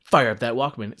Fire up that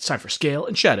Walkman, it's time for Scale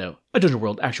and Shadow, a Dungeon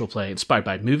World actual play inspired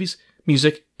by movies,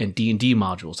 music, and D&D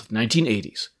modules of the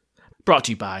 1980s. Brought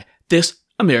to you by This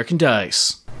American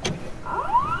Dice.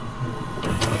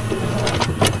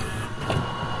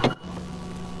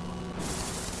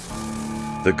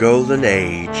 The Golden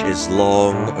Age is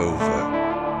long over.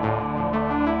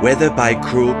 Whether by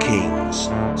cruel kings,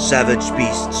 savage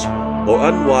beasts, or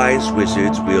unwise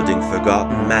wizards wielding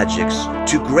forgotten magics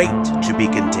too great to be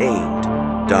contained,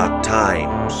 dark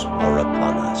times are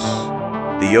upon us.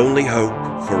 The only hope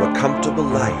for a comfortable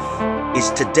life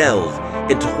is to delve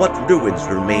into what ruins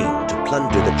remain to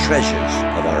plunder the treasures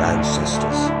of our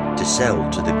ancestors, to sell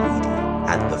to the greedy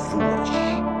and the foolish.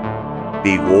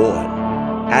 Be warned.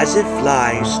 As it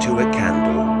flies to a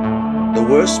candle, the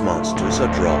worst monsters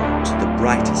are drawn to the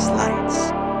brightest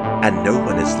lights, and no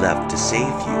one is left to save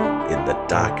you in the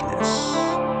darkness.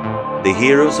 The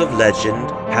heroes of legend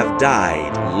have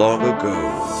died long ago.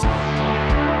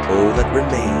 All that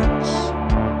remains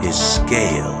is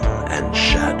Scale and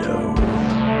Shadow.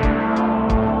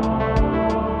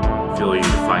 Feel like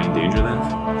you're defying danger then?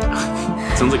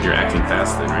 Sounds like you're acting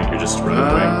fast then, right? You're just running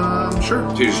away. Sure.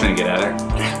 So you're just gonna get out of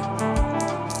there? Yeah.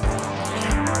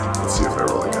 Let's see if I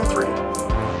roll like a 3.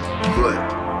 But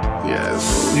yeah,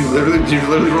 you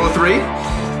literally roll a 3?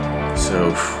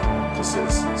 So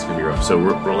it's gonna be rough. So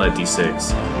roll that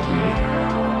d6.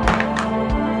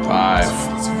 5.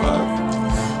 It's 5.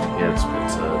 Yeah, it's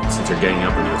since you're getting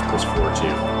up, it's plus 4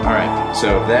 too. All right.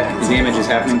 So that damage is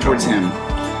happening towards him.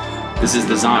 This is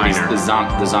the zombies. The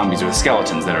zombies or the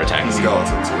skeletons that are attacking.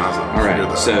 Skeletons. All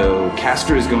right. So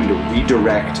Castor is going to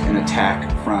redirect an attack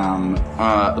from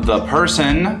the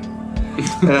person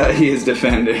he is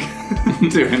defending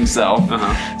to himself.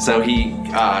 Uh-huh. So he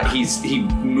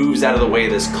moves out of the way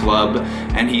of this club,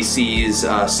 and he sees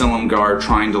Silumgar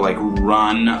trying to like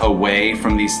run away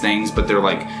from these things, but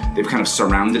they've kind of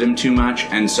surrounded him too much,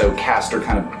 and so Castor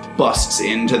kind of busts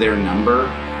into their number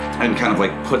and kind of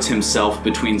like puts himself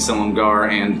between Silumgar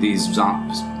and these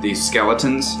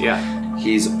skeletons. Yeah.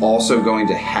 He's also going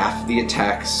to half the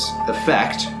attack's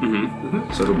effect. Mm-hmm.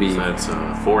 Mm-hmm. So it'll be so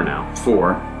that's 4 now.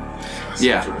 4.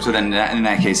 Yeah. So then in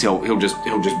that case he'll just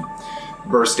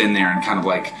burst in there and kind of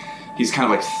like he's kind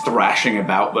of like thrashing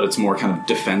about, but it's more kind of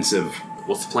defensive.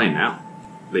 What's the plan now?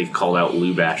 They called out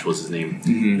Lubash was his name.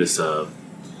 Mm-hmm. This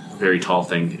very tall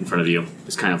thing in front of you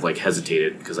is kind of like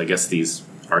hesitated because I guess these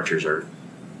archers are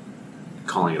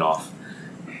calling it off,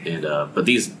 and but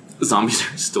these zombies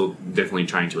are still definitely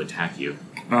trying to attack you.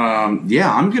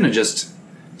 Yeah, I'm gonna just.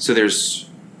 So there's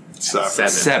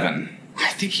 7. I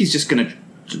think he's just gonna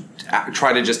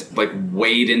try to just like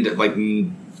wade into like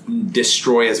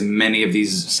destroy as many of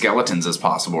these skeletons as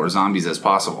possible or zombies as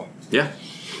possible. Yeah,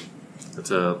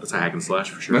 that's a hack and slash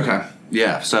for sure. Okay.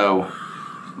 Yeah. So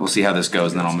we'll see how this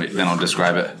goes, and then I'll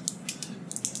describe it.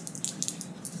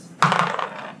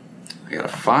 I got a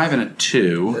 5 and a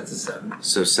 2. That's a 7.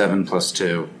 So 7 plus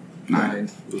 2. 9.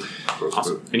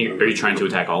 Awesome. And are you trying to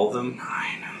attack all of them?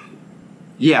 9.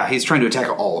 Yeah, he's trying to attack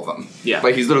all of them. Yeah.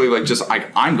 Like he's literally like just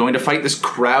like I'm going to fight this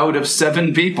crowd of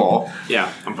 7 people.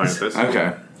 Yeah, I'm fine with this.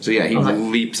 Okay. So yeah, he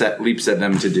leaps at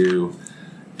them to do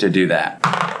that.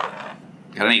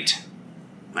 Got an 8.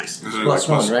 Nice. Plus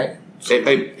 1, right?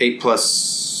 8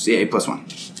 plus 1.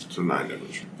 So 9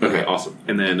 damage. Okay, awesome.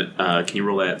 And then can you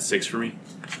roll that 6 for me?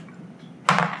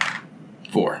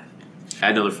 4.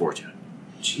 Add another 4 to it.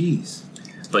 Jeez.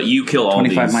 But you kill all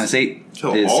 25 these. minus 8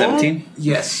 Kill is all? 17.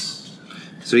 Yes.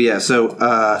 So yeah, so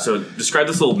So describe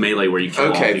this little melee where you kill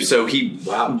all okay, these. so he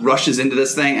rushes into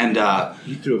this thing and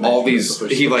You threw a all magic these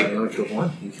missile, he you like only killed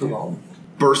 1. You killed all of them.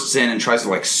 bursts in and tries to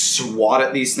like swat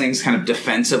at these things kind of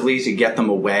defensively to get them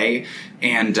away,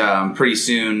 and pretty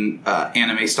soon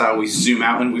anime style we zoom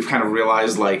out and we've kind of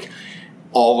realized like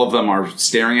all of them are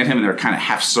staring at him and they're kind of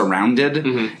half surrounded,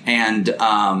 and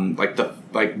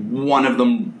one of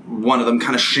them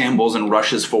kind of shambles and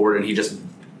rushes forward and he just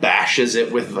bashes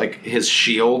it with like his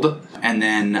shield, and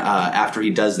then after he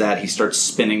does that he starts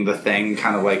spinning the thing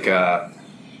kind of like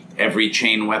every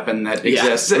chain weapon that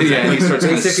exists. Yeah, he starts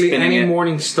kind of Basically, spinning any it.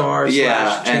 morning star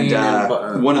Yeah, slash chain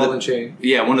and one ball of and chain.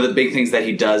 one of the big things that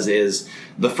he does is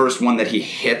the first one that he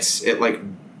hits, it like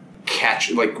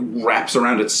wraps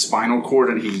around its spinal cord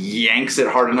and he yanks it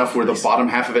hard enough where the bottom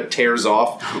half of it tears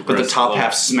off, but the top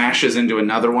half smashes into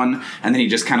another one, and then he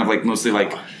just kind of like mostly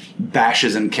like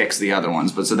bashes and kicks the other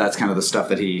ones. But so that's kind of the stuff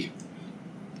that he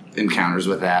encounters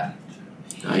with that.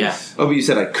 Yeah. Oh, but you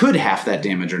said I could half that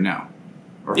damage or no?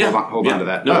 Or hold on to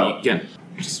that. No, you can.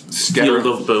 Just field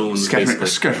of bones.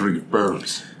 Scattering of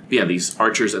bones. Yeah, these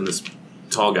archers and this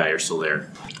tall guy are still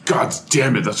there. God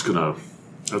damn it, that's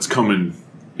coming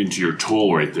into your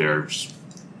toll right there.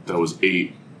 That was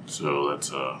 8. So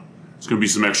that's it's gonna be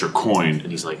some extra coin.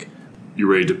 And he's like,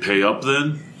 You ready to pay up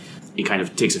then? he kind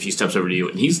of takes a few steps over to you,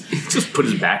 and he's just put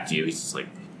his back to you. He's just like,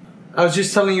 I was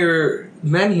just telling your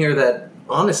men here that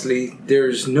honestly,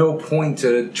 there's no point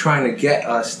to trying to get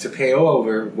us to pay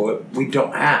over what we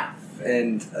don't have,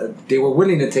 and they were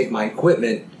willing to take my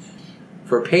equipment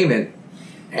for payment,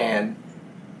 and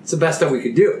it's the best that we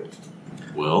could do.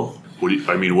 Well, what do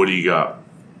you got?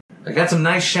 I got some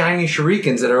nice shiny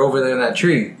shurikens that are over there in that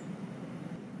tree.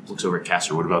 looks over at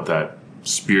Castor. What about that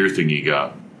spear thing you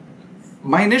got?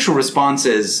 My initial response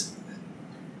is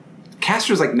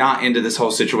Castor's like not into this whole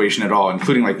situation at all,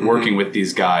 including like working with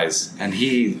these guys, and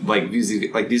he like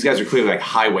these guys are clearly like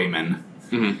highwaymen.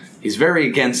 He's very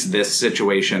against this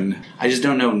situation. I just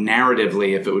don't know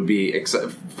narratively if it would be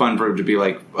fun for him to be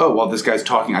like, oh, while this guy's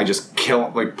talking, I just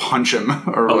punch him,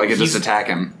 or just attack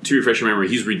him. To refresh your memory,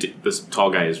 this tall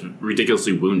guy is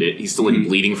ridiculously wounded. He's still like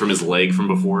bleeding from his leg from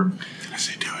before. Yes,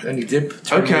 he do it. And he did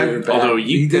turn your back. Although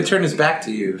he did turn his back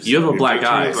to you. You have a black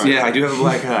eye. Black Yeah, I do have a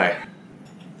black eye.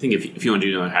 I think if you want to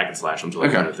do another hack and slash, I'm totally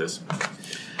good at this.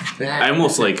 Back. I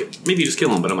almost maybe just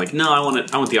kill him, but I'm like, no, I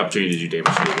want the opportunity to do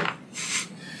damage to him.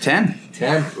 10.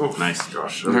 10. Oh, Nice.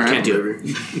 gosh. All right. Can't do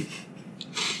it.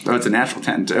 Oh, it's a natural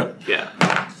 10 too.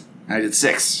 Yeah. I did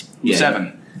 6. Yeah.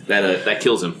 7. That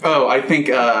kills him. Oh, I think.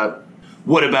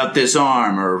 What about this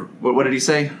arm? Or what did he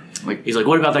say? Like, He's like,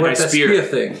 what about that What guy's that spear?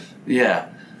 thing? yeah.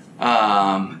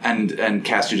 And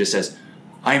Castor just says,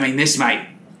 I mean this, mate.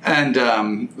 And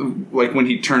like when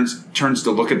he turns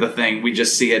to look at the thing, we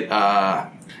just see it.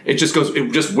 It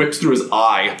just whips through his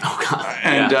eye. Oh god.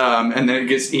 And Yeah. and then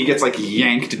he gets like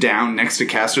yanked down next to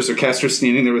Castor. So Castor's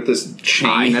standing there with this chain.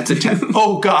 Eye. That's a 10.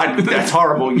 Oh god, that's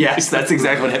horrible. Yes, that's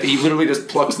exactly what happened. He literally just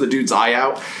plucks the dude's eye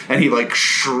out, and he like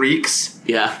shrieks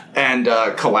Yeah. and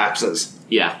collapses.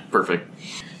 Yeah. Perfect.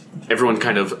 Everyone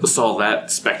kind of saw that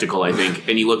spectacle, I think,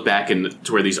 and you look back and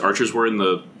to where these archers were in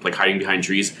the hiding behind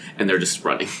trees, and they're just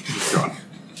running. God.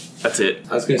 That's it.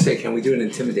 I was going to say, can we do an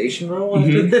intimidation roll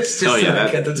after this? Just Oh, yeah, so I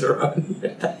that- get them to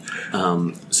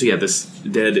run. So yeah, this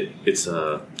dead. It's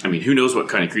I mean, who knows what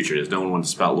kind of creature it is? No one wants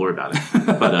to spout lore about it.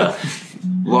 But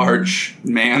Large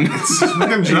man.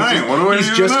 Fucking giant. What do I He's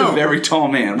even just know? a very tall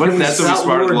man. What if we that's the spout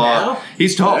smart lore law? now?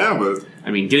 He's tall. Yeah, but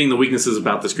I mean, getting the weaknesses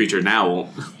about this creature now won't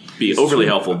be overly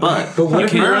helpful. But But what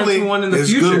if you run apparently into one in the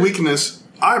his future? good weakness,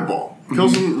 eyeball.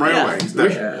 Kills him right Yeah. away. He's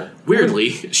dead. Yeah. weirdly,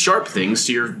 sharp things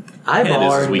to your head Eyeball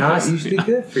is his are not weakness. usually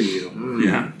good for you. Mm.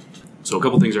 Yeah. So a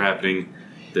couple things are happening.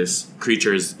 This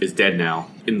creature is dead now,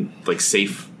 in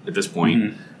safe at this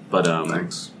point. But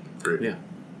Thanks. Great. yeah,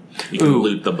 you can Ooh.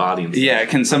 loot the body. And Yeah,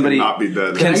 can somebody Not be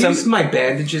dead. Can I some- use my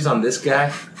bandages on this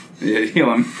guy?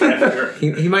 heal him?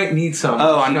 He might need some.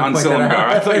 Oh, on Point that Cylinder. out.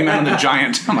 I thought you meant on the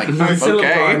giant. I'm like, On Cylinder,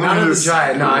 okay. not on the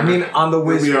giant. No, I mean on the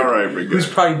We'll wizard. be alright, big guy. Who's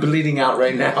probably bleeding out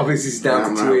right now because he's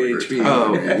down Yeah, to I'm 2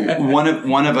 not HP. Oh,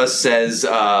 one of us says,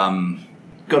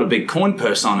 got a big coin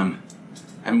purse on him.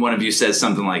 And one of you says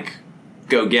something like,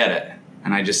 go get it.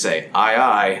 And I just say, aye,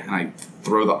 aye. And I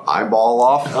throw the eyeball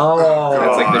off. Oh,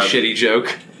 That's like the God. shitty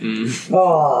joke.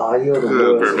 oh, you're the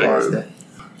worst. perfect. bastard.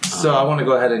 So I want to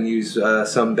go ahead and use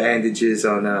some bandages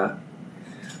on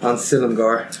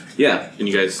Cylinder. yeah, and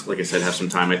you guys, like I said, have some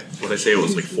time. What I say it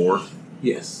was 4.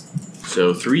 Yes.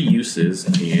 So 3 uses,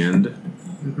 and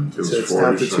It was So it's 4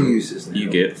 down to each 2 time. uses now. you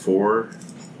get 4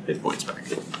 hit points back.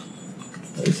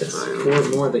 That's 4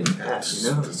 more than you have, you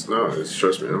know?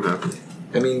 Trust me, I'm happy.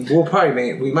 I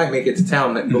mean, we might make it to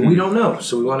town, but we don't know,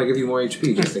 so we want to give you more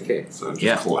HP just in case. So I just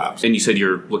Yeah, collapsed. and you said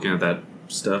you're looking at that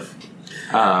stuff.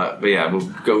 But yeah, we'll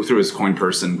go through his coin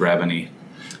purse and grab any.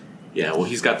 Yeah, well,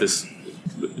 he's got this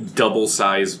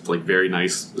double-sized, very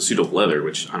nice suit of leather,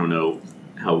 which I don't know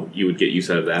how you would get use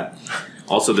out of that.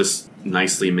 Also, this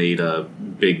nicely made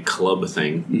big club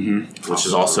thing, which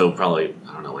is also probably,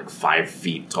 I don't know, 5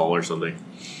 feet tall or something.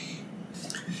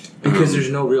 Because there's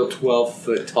no real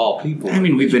 12-foot tall people. I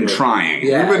mean, we've been trying.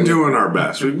 Yeah. We've been doing our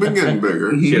best. We've been getting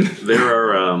bigger. Yeah, there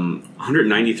are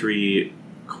 193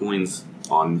 coins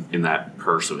in that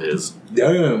purse of his.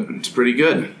 Damn. It's pretty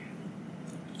good.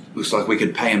 Looks like we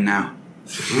could pay him now.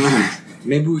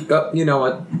 Maybe we. You know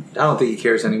what? I don't think he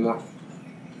cares anymore.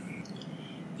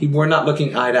 We're not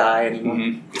looking eye to eye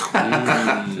anymore.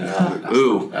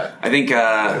 Ooh, I think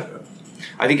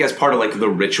as part of the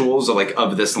rituals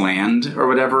of this land or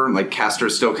whatever, Castor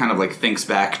still kind of thinks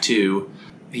back to.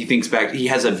 He thinks back. He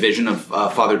has a vision of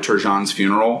Father Turgeon's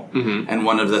funeral, and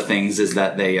one of the things is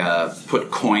that they put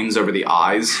coins over the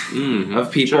eyes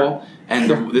of people.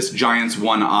 And this giant's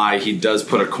one eye, he does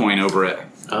put a coin over it.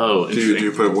 Oh, Do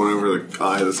you put one over the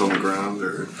eye that's on the ground,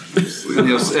 or just leave And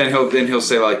it? he'll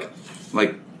say like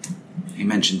he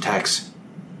mentioned tax.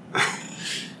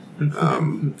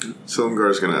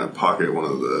 Silumgar's gonna pocket one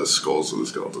of the skulls of the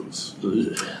skeletons.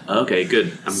 Okay,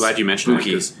 good. I'm glad you mentioned that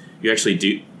Spooky. because you actually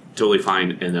do totally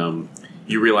fine, and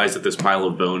you realize that this pile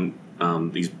of bone,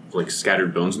 these like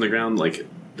scattered bones on the ground, like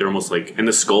they're almost like, and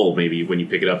the skull maybe when you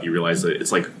pick it up, you realize that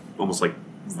it's like almost like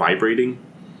vibrating,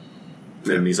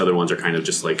 and these other ones are kind of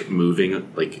just like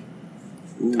moving like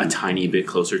a tiny bit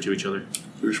closer to each other.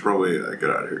 We should probably get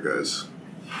out of here, guys.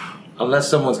 Unless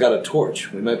someone's got a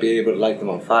torch, we might be able to light them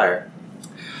on fire.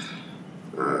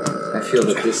 I feel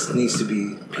that this needs to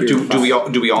be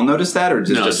purified. Do we all notice that, or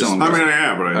just I Silumgar? mean,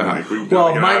 yeah, but I think we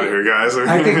Well, gotta get out of here, guys.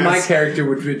 I think my character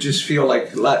would just feel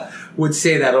would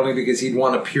say that only because he'd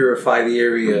want to purify the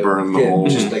area, Burn the whole-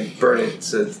 just like burn it,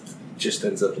 so it just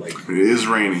ends up like. It is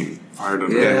raining. Fire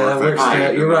doesn't Yeah, work it works that great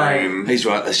out. in You're the right. rain. He's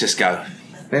right. Let's just go.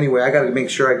 Anyway, I got to make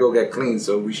sure I go get clean,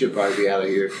 so we should probably be out of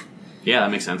here. Yeah,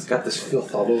 that makes sense. Got this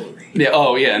filth all over me. Yeah.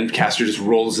 Oh, yeah. And Castor just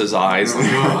rolls his eyes,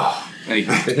 and he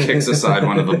kicks aside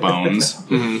one of the bones.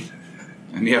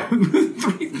 Mm-hmm. And yeah,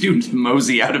 you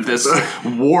mosey out of this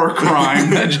war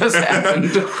crime that just happened.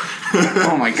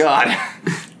 Oh my god!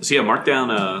 So yeah, mark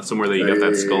down somewhere that you got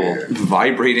that skull.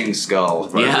 Vibrating skull.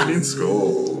 Yeah.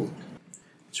 Skull.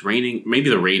 It's raining. Maybe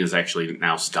the rain is actually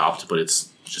now stopped, but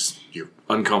it's just you're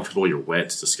uncomfortable. You're wet.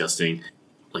 It's disgusting.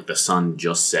 Like the sun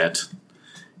just set.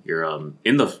 You're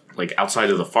in the like outside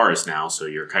of the forest now, so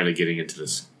you're kind of getting into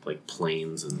this like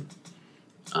plains and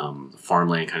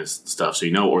farmland kind of stuff. So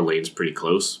you know Orlane's pretty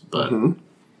close, but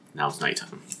now it's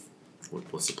nighttime.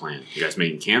 What's the plan? You guys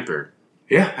making camp or?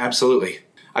 Yeah, absolutely.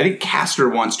 I think Castor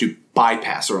wants to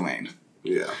bypass Orlane.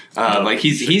 Yeah. Like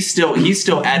he's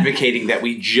still advocating that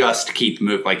we just keep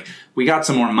moving. Like we got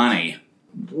some more money.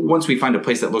 Once we find a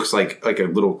place that looks like a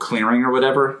little clearing or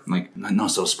whatever, like no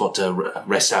so spot to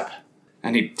rest up.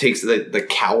 And he takes the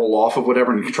cowl off of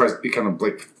whatever, and he kind of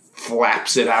like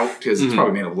flaps it out because it's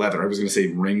probably made of leather. I was going to say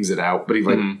wrings it out, but he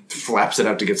like flaps it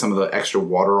out to get some of the extra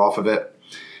water off of it.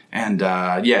 And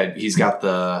he's got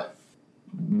the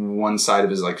one side of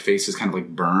his like face is kind of like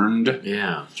burned.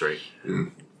 Yeah, that's right.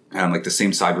 And like the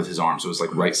same side with his arm, so his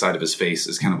like right side of his face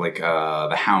is kind of like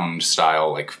the hound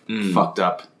style, like fucked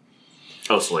up.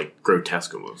 Oh, so like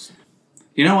grotesque almost.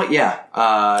 You know what? Yeah,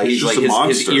 he's just like a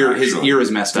monster, his actually. ear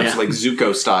is messed up. Yeah. So like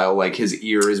Zuko style, like his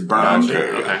ear is burned,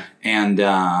 Okay.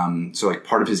 and so like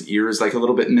part of his ear is like a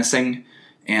little bit missing,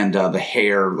 and the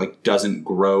hair like doesn't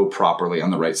grow properly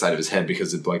on the right side of his head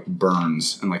because it like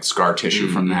burns and like scar tissue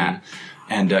from that,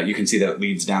 and you can see that it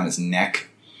leads down his neck,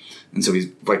 and so he's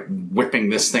like whipping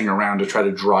this thing around to try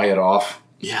to dry it off.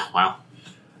 Yeah. Wow.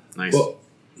 Nice. Well,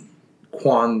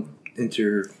 Quan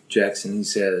interjects and he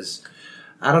says,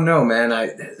 I don't know, man.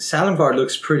 Silumgar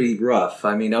looks pretty rough.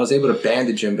 I mean, I was able to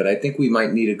bandage him, but I think we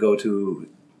might need to go to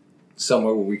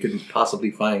somewhere where we could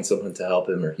possibly find someone to help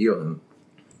him or heal him.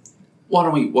 Why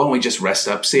don't we just rest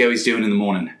up, see how he's doing in the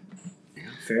morning?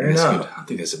 Fair That's enough. good. I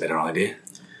think that's a better idea.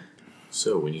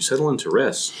 So when you settle into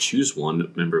rest, choose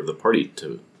one member of the party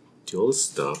to do all this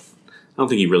stuff. I don't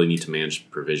think you really need to manage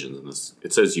provisions in this.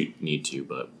 It says you need to,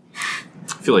 but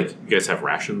I feel like you guys have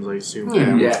rations, I assume.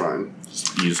 Yeah, Yeah. we're fine.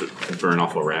 Use it, burn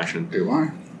off a ration. Do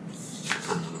I?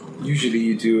 Usually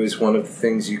you do is one of the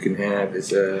things you can have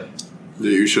is Yeah,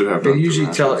 you should have. they enough usually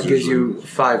rations, it gives usually. you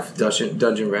 5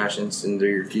 dungeon rations into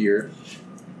your gear.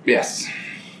 Yes.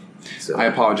 So I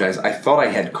apologize. I thought I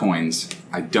had coins.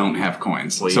 I don't have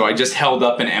coins. Well, So I just held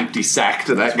up an empty sack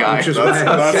to that guy. Which is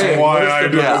That's Okay, why what is I the-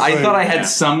 did Yeah, the I thing. thought I had Yeah.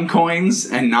 some coins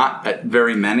and not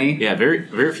very many. Yeah, very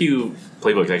very few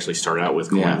playbooks actually start out with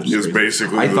coins. Yeah. which is He's crazy.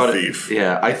 basically I the thought thief.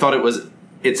 I thought it was.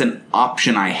 It's an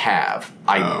option I have.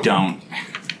 I Oh.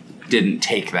 didn't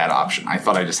take that option. I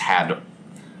thought I just had.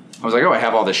 I was like, oh, I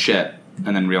have all this shit,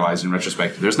 and then realized in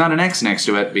retrospect, there's not an X next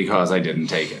to it because I didn't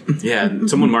take it. Yeah,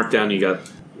 someone marked down you got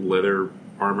leather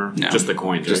armor. No, Just the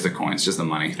coins, just right? the coins, just the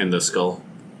money. And the skull.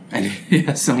 And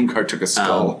yeah, Silumgar took a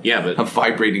skull. Yeah, but a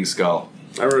vibrating skull.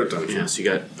 I wrote it down. yeah, so you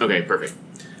got okay, perfect.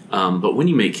 But when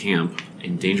you make camp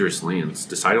in dangerous lands,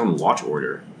 decide on the watch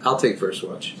order. I'll take first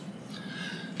watch.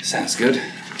 Sounds good.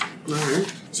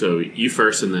 So you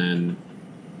first, and then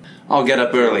I'll get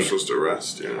up We're early. supposed to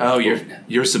rest. Yeah. Oh,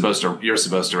 you're supposed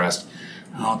to rest.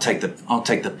 I'll take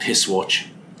the piss watch.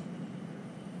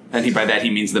 And by that he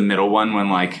means the middle one, when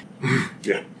like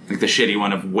Yeah. the shitty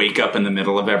one of wake up in the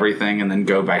middle of everything and then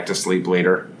go back to sleep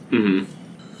later.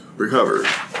 Recover.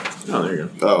 oh, there you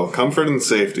go. Oh, comfort and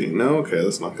safety. No, okay,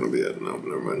 that's not going to be it. No,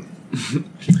 never mind.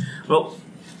 Well,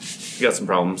 you got some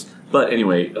problems, but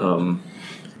anyway,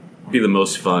 be the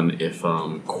most fun if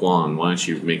Quan, why don't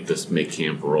you make this make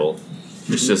camp roll?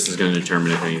 This just is going to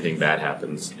determine if anything bad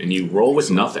happens, and you roll with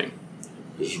nothing.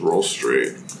 Just roll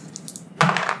straight.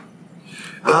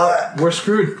 We're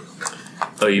screwed.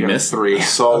 Oh, you missed? Three.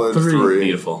 Solid three.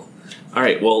 Beautiful. All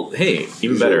right. Well, hey,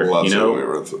 even better. You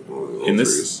know, in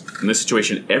this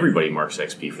situation, everybody marks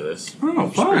XP for this. Oh,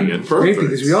 Which is pretty fun. good. Great,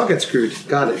 because we all get screwed.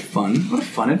 Got it. Fun. What a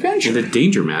fun adventure. And the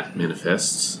danger mat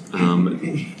manifests.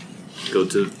 Go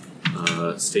to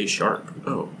stay sharp.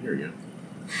 Oh, here you go.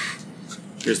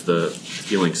 Here's the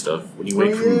healing stuff. When you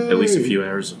wake from at least a few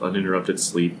hours of uninterrupted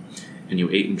sleep, and you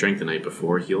ate and drank the night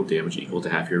before, heal damage equal to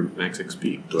half your max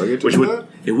XP. Do I get to do that?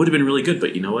 It would have been really good,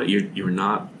 but you know what? You're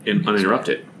not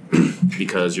uninterrupted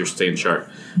because you're staying sharp.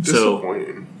 So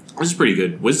Disappointing. this is pretty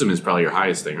good. Wisdom is probably your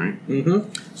highest thing, right?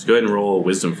 Mm-hmm. So go ahead and roll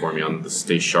wisdom for me on the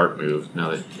stay sharp move. Now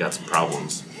that you got some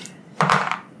problems.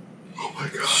 Oh my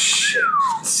gosh.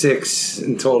 6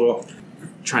 in total.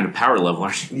 Trying to power level,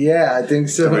 aren't you? Yeah, I think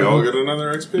so. Do we all get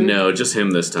another XP? No, just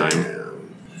him this time.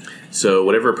 Damn. So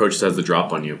whatever approaches has the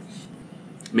drop on you.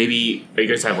 Maybe you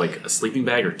guys have like a sleeping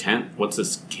bag or tent? What's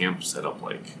this camp setup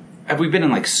like? Have we been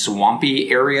in like swampy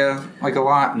area like a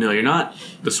lot? No, you're not.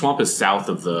 The swamp is south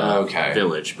of the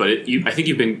village, but I think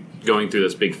you've been going through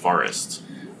this big forest.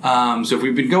 So if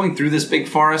we've been going through this big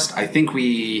forest, I think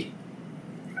we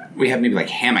have maybe like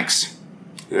hammocks.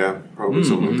 Yeah, probably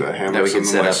something like that. Hammocks That we could and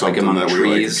set like up, like, something among that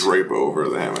trees. we like drape over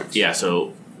the hammocks. Yeah,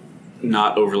 so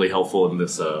not overly helpful in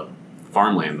this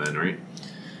farmland then, right?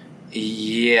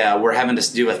 Yeah, we're having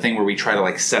to do a thing where we try to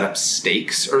like set up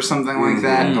stakes or something like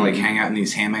that to like hang out in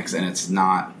these hammocks, and it's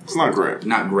not great.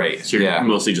 not great. So you're yeah,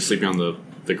 mostly just sleeping on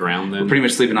the ground then? pretty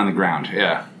much sleeping on the ground.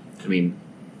 Yeah. I mean,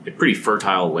 it's pretty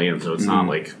fertile land, so it's not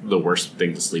like the worst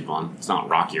thing to sleep on. It's not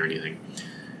rocky or anything.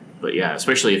 But yeah,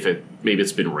 especially if maybe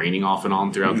it's been raining off and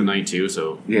on throughout the night too,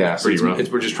 so Yeah, so pretty rough.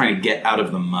 we're just trying to get out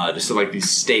of the mud. So like these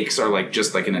stakes are like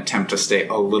just like an attempt to stay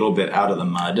a little bit out of the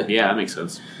mud. Yeah, that makes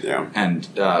sense. Yeah. And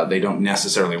they don't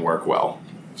necessarily work well.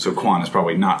 So Quan is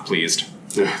probably not pleased.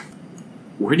 Yeah.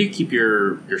 Where do you keep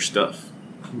your stuff?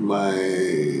 My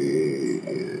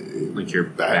Like your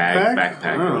backpack? backpack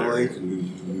I or don't know, whatever.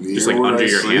 like Just, like, where under I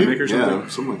your sleep? hammock or something? Yeah,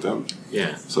 something like that.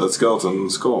 Yeah. So that skeleton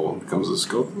skull becomes a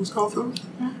skeleton?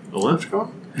 A what?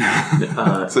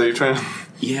 So you're trying to...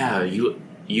 Yeah,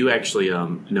 you actually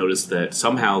noticed that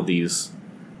somehow these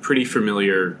pretty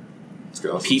familiar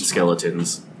Skeletons. peat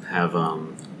skeletons have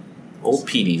old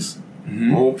Peaties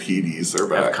Old Peaties, they're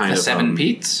have back. kind The of 7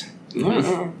 Peats?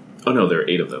 No. Oh no, there are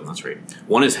 8 of them. That's right.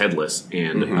 One is headless,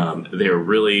 and they're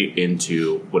really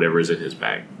into whatever is in his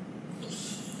bag,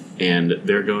 and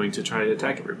they're going to try to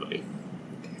attack everybody,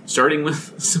 starting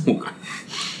with Simulgar.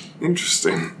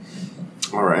 Interesting.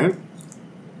 All right.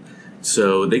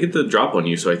 So they get the drop on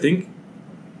you. So I think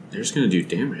they're just going to do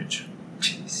damage.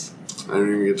 Jeez. I don't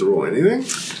even get to roll anything?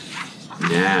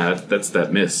 Nah, that's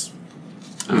that miss.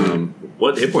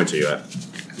 What hit points are you at?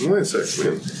 Only 6,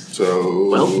 man. So...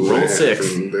 Well, roll they have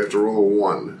 6. They have to roll a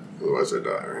 1. Otherwise I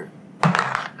die,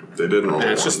 right? If they didn't roll Nah,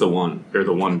 a it's 1. just the one or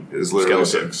the one It's literally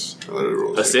skeleton. 6. I literally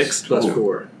rolled A 6 Plus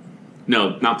 4.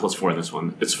 No, not plus 4 in this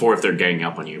one. It's 4 if they're ganging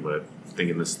up on you, but I'm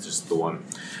thinking this is just the one.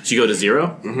 So you go to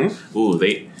 0? Mm-hmm.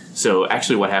 Ooh, So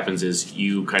actually what happens is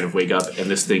you kind of wake up and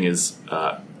this thing is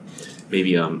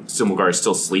maybe Simulgar is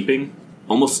still sleeping.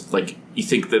 Almost like you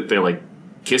think that they're like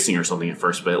kissing or something at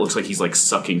first, but it looks like he's like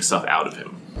sucking stuff out of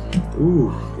him.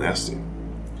 Ooh. Nasty.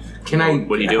 Can I?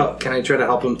 What do you do? Can I try to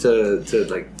help him to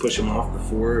like push him off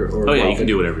before? Or Oh yeah, you can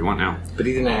do whatever you want now. But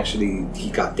he didn't actually. He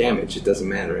got damaged. It doesn't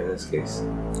matter in this case.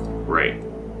 Right.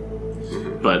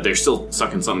 But they're still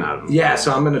sucking something out of him. Yeah,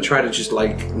 so I'm gonna try to just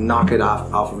like knock it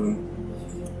off of him.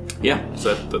 Yeah,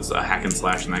 so that's a hack and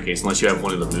slash in that case, unless you have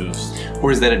one of the moves.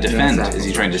 Or is that a defend? exactly. Is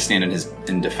he trying to stand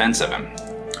in defense of him?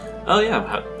 Oh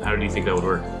yeah, how do you think that would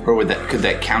work? Or could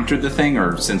that counter the thing,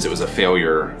 or since it was a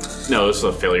failure? No, this is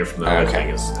a failure from the other Okay. thing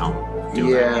is how I'm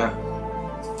doing Yeah.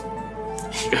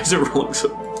 that. You guys are rolling so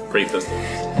great this.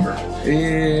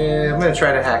 Yeah, I'm gonna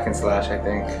try to hack and slash. I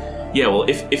think. Yeah, well,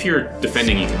 if you're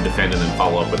defending, you can defend and then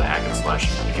follow up with a hack and slash.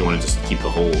 If you want to just keep the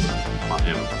hold on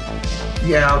him.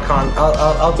 Yeah,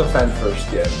 I'll defend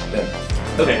first. Yeah.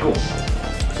 Then. Okay, cool.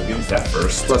 So give us that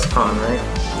first. Plus con, right?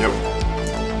 Yep.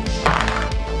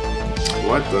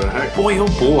 What the heck? Boy, oh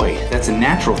boy, that's a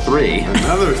natural 3.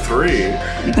 Another 3.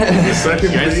 The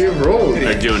second Guys- thing you've rolled.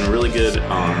 They're doing really good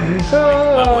on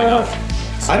leveling up.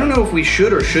 I don't know if we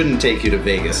should or shouldn't take you to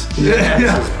Vegas. This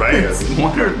is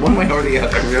bad. one way or the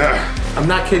other. Yeah. I'm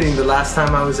not kidding. The last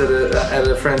time I was at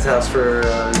a friend's house for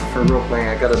role playing,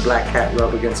 I got a black cat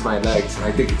rub against my legs. And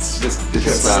I think it's just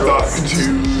Stuck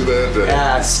to that day.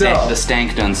 yeah. So The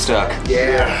stank done stuck.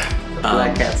 yeah.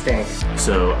 Black Cat's tank.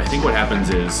 So I think what happens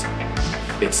is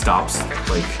it stops,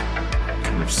 like,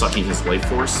 kind of sucking his life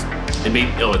force. And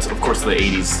maybe, it's of course the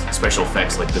 80s special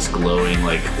effects, like this glowing,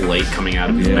 like, light coming out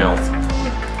of his mouth.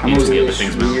 I'm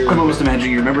almost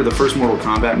imagining, you remember the first Mortal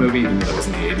Kombat movie, even though that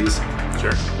wasn't the 80s?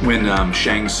 Sure. When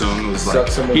Shang Tsung was like,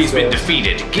 he's been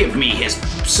defeated, give me his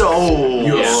soul!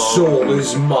 Your soul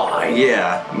is mine.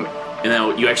 Yeah. And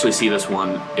now you actually see this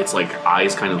one, it's like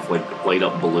eyes kind of like light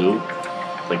up blue,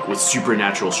 like with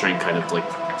supernatural strength, kind of like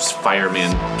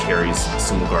fireman carries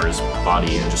Simulgar's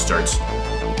body and just starts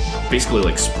basically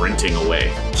like sprinting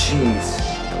away. Jeez.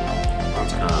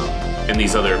 And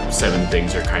these other 7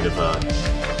 things are kind of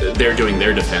they're doing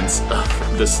their defense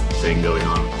of this thing going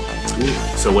on.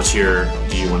 So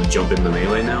do you want to jump in the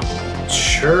melee now?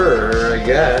 Sure, I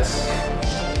guess.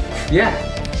 Yeah.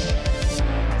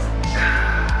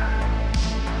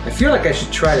 I feel like I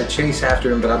should try to chase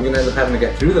after him, but I'm going to end up having to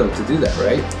get through them to do that,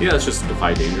 right? Yeah, that's just to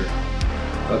defy danger.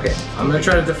 Okay, I'm going to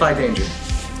try to defy danger.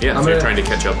 Yeah, so you're trying to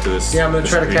catch up to this. Yeah, I'm going to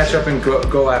try to catch up and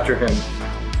go after him.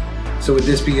 So would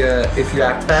this be if you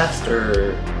act fast,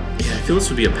 or...? Yeah, I feel this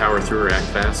would be a power through or act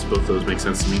fast. Both of those make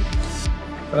sense to me.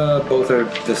 Both are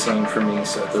the same for me,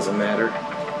 so it doesn't matter.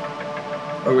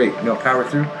 Oh wait, no, power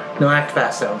through? No, act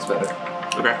fast sounds better.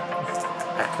 Okay.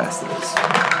 Act fast it is.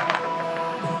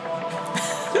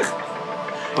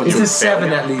 It's a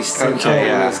 7 at least. Okay,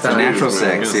 yeah. It's a natural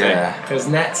 6, yeah. There's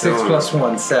nat 6 plus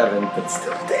 1, 7, but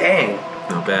still, dang.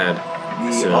 Not bad.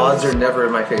 The odds are never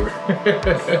in my favor.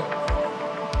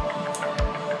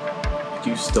 Do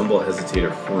you stumble, hesitate,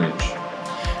 or flinch?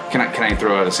 Can I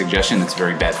throw out a suggestion that's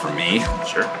very bad for me?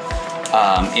 Sure.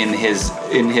 In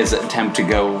his attempt to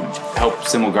go help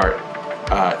Simulgar,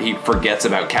 he forgets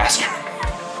about Castor.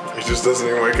 He just doesn't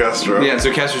even wake Castor up. Yeah,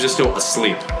 so Castor's just still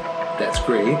asleep. That's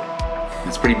great.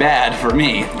 That's pretty bad for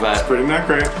me, but It's pretty not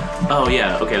great. Oh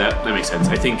yeah, okay, that makes sense.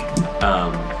 I think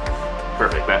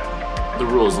perfect. The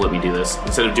rules let me do this.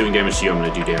 Instead of doing damage to you, I'm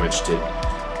going to do damage to.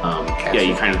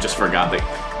 You kind of just forgot that,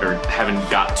 or haven't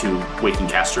got to waking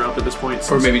Castor up at this point.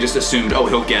 Or maybe just assumed,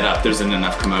 he'll get up. There isn't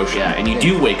enough commotion. Yeah, and you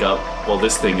do wake up while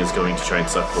this thing is going to try and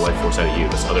suck the life force out of you.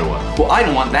 This other one. Well, I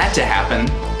don't want that to happen.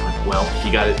 Well,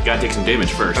 you got to take some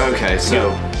damage first. Okay, so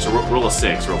roll a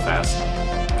 6 real fast.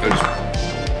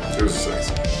 It was a 6.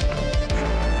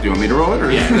 Do you want me to roll it, or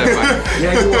is that fine?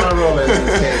 Yeah, you want to roll it in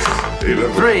this case.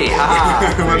 3,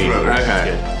 haha. Much better.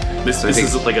 Okay. This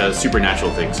is like a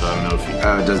supernatural thing, so I don't know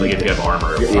if you if you have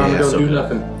armor. Your armor don't do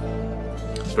nothing.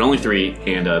 But only 3,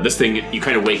 and this thing, you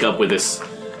kind of wake up with this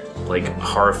like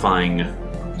horrifying,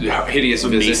 Hideous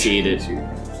emaciated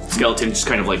skeleton, just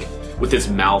kind of like with his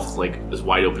mouth like as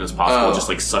wide open as possible, just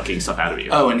like sucking stuff out of you.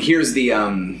 Oh, and here's the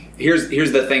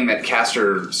here's the thing that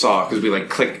Castor saw, because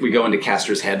we go into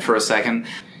Castor's head for a second.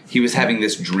 He was having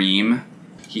this dream.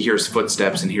 He hears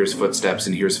footsteps and hears footsteps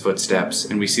and hears footsteps,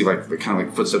 and we see like the kind of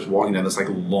like footsteps walking down this like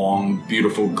long,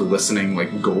 beautiful, glistening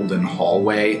like golden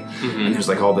hallway, and there's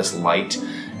like all this light,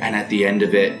 and at the end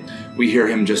of it, we hear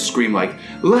him just scream like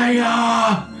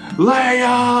Leia,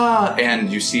 Leia, and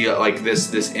you see like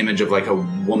this image of like a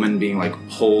woman being like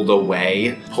pulled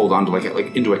onto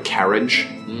like into a carriage,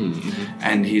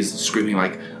 and he's screaming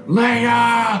like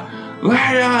Leia,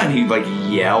 Leia, and he like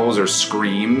yells or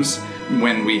screams.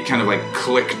 When we kind of like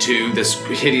click to this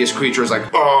hideous creature is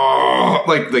like, oh,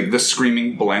 like the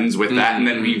screaming blends with that, and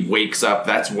then he wakes up.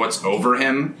 That's what's over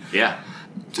him. Yeah,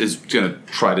 is gonna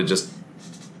try to just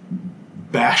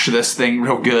bash this thing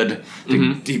real good.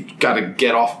 You gotta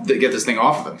get this thing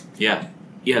off of him. Yeah.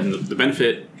 And the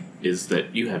benefit is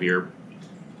that you have your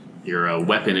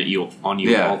weapon on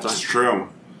you all the time. It's true.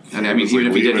 And I mean, even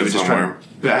if he didn't, he would just try to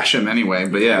bash him anyway.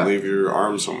 But yeah, leave your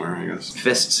arm somewhere, I guess.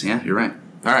 Fists. Yeah, you're right.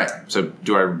 All right, so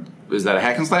is that a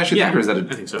hack and slash, you think, or is that I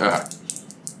think so.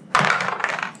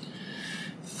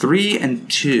 3 and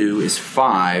 2 is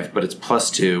 5, but it's plus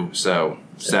 2, so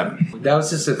 7. That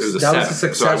was a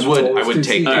successful. So I would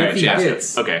take damage.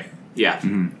 Hits. Okay. Yeah.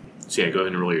 So yeah, go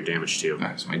ahead and roll your damage too. All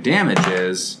right, so my damage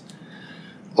is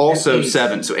also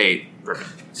 7, so 8.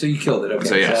 Perfect. So you killed it. Okay.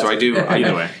 So yeah, so I do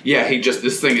either way. Yeah,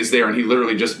 this thing is there, and he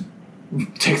literally just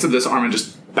takes up this arm and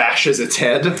just bashes its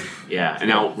head. Yeah, and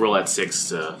now roll at 6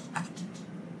 to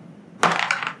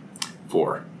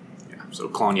 4. Yeah, so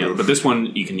clawing you. But this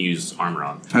one you can use armor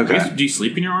on. Okay. Do you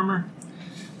sleep in your armor?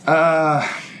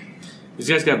 These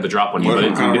guys got the drop on you, but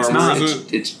What kind of it's armor not. is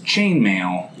it? It's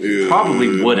chainmail.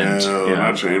 Probably wouldn't. No,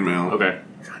 not chainmail. Okay.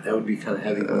 God, that would be kind of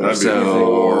heavy. That'd be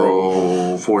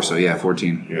So 4, so yeah,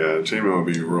 14. Yeah, chainmail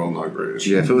would be real not great.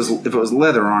 Yeah, if it was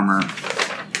leather armor.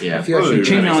 Yeah. I feel like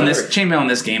Chainmail in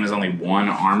this game is only 1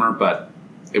 armor, but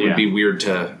it would be weird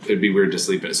to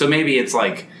sleep in it. So maybe it's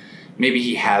like maybe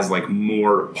he has like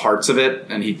more parts of it,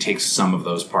 and he takes some of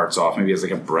those parts off. Maybe he has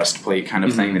like a breastplate kind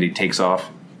of thing that he takes off.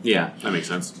 Yeah, that makes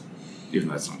sense. Even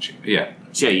though that's not cheap. Yeah.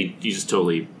 So yeah, you just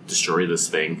totally destroy this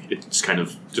thing. It just kind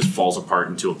of just falls apart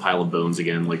into a pile of bones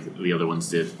again, like the other ones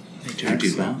did. Don't do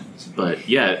that. But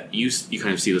yeah, you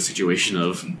kind of see the situation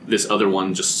of this other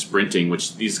one just sprinting,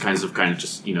 which these kinds of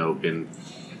just been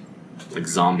like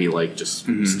zombie-like, just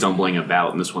stumbling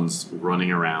about, and this one's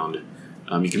running around.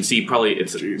 You can see probably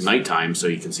it's nighttime, so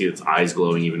you can see its eyes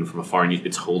glowing even from afar, and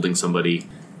it's holding somebody.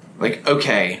 Like,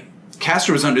 okay,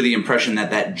 Castor was under the impression that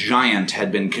that giant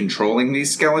had been controlling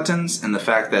these skeletons, and the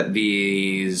fact that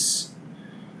these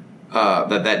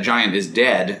that giant is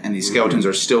dead and these skeletons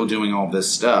are still doing all this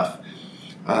stuff.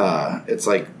 It's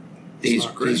like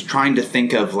he's trying to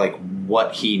think of like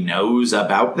what he knows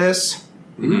about this.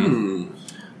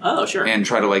 Oh, sure. And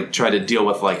try to deal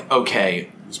with like,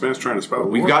 okay, This man's trying to spell.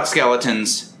 we've got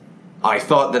skeletons. I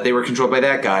thought that they were controlled by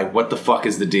that guy. What the fuck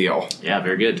is the deal? Yeah,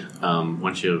 very good. Why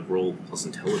don't you roll plus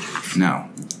intelligence? No,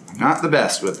 I'm not the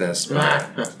best with this. But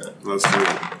Let's do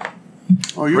it.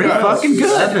 Oh, you pretty guys. fucking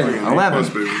good. 11.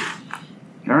 11.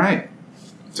 All right.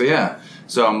 So yeah.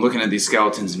 So I'm looking at these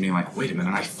skeletons and being like, wait a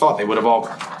minute. I thought they would have all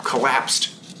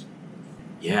collapsed.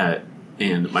 Yeah,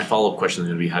 and my follow-up question is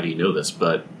going to be, how do you know this?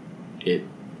 But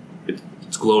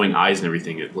it's glowing eyes and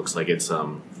everything. It looks like it's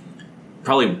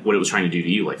probably what it was trying to do to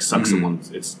you, like suck someone.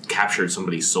 It's captured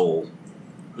somebody's soul,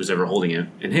 who's ever holding it.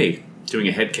 And hey, doing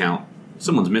a head count,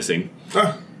 someone's missing,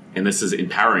 and this is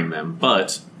empowering them.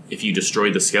 But if you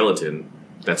destroy the skeleton,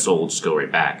 that soul will just go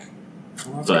right back.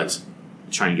 But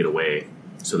try and get away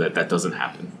so that doesn't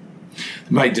happen.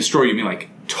 By destroy, you mean like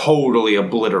totally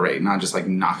obliterate, not just like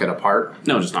knock it apart?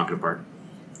 No, just knock it apart.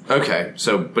 Okay,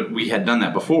 so, but we had done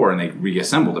that before and they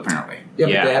reassembled apparently. Yeah,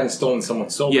 Yeah. but they hadn't stolen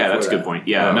someone's soul. Yeah, before that's a that. good point.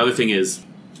 Yeah, Oh. another thing is,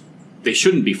 they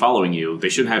shouldn't be following you. They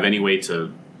shouldn't have any way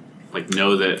to like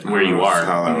know that where you are.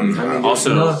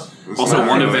 Also,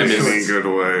 one of them is. Good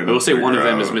way. I will say one of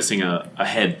them is missing a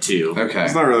head too. Okay.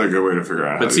 It's not really a good way to figure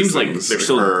out. But how it seems these like things they're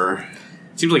still- occur.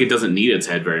 Seems like it doesn't need its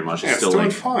head very much. Yeah, It's it's still doing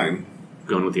like fine.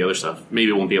 going with the other stuff.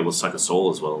 Maybe it won't be able to suck a soul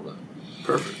as well. Though.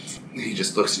 Perfect. He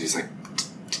just looks and he's like,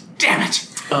 damn it!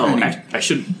 Oh, I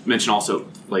should mention also,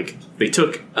 like, they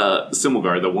took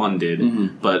Simulgar, the one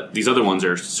did, but these other ones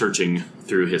are searching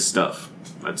through his stuff.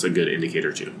 That's a good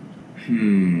indicator too.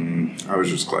 I was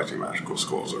just collecting magical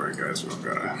skulls, alright, guys. We don't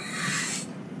gotta.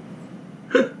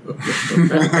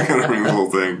 I gotta bring the whole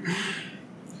thing.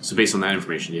 So based on that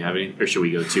information, do you have any, or should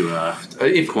we go to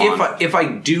If I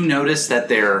do notice that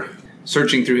they're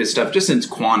searching through his stuff, just since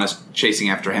Quan is chasing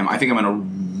after him, I think I'm going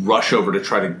to rush over to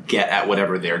try to get at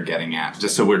whatever they're getting at,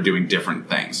 just so we're doing different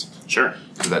things. Sure.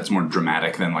 Because that's more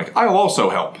dramatic than like, I'll also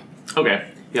help. Okay.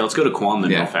 Yeah, let's go to Quan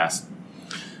then Yeah. real fast.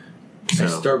 I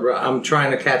So, I'm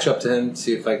trying to catch up to him,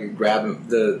 see if I can grab him,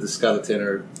 the skeleton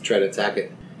or try to attack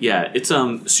it. yeah, it's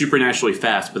supernaturally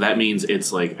fast, but that means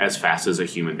it's like as fast as a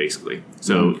human, basically.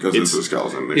 So Because it's a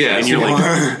skeleton. Yeah, and you're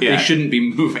like, They yeah, shouldn't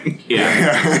be moving.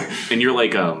 yeah, and you're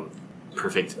like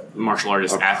perfect martial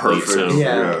artist athlete. So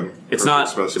Yeah. it's not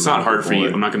hard for you.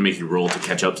 I'm not going to make you roll to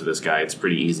catch up to this guy. It's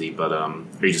pretty easy. But are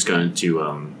you just going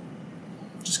to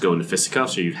just go into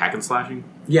fisticuffs? Are you hack and slashing?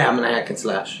 Yeah, I'm gonna hack and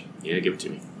slash. Yeah, give it to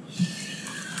me.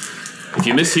 If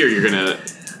you miss here, you're gonna.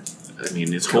 I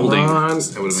mean, it's holding Come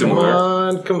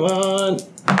similar. Come on.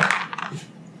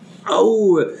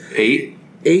 Oh, 8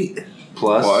 8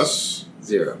 Plus.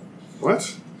 0.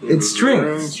 What? It's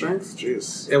strength. Strength?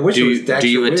 Jeez. I wish it was dash do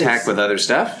you or whiz. attack with other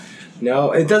stuff?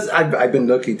 No, it does. I've been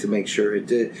looking to make sure it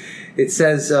did. It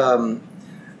says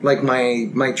like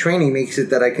my training makes it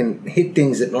that I can hit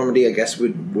things that normally I guess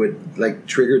would like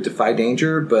trigger defy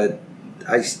danger, but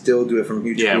I still do it from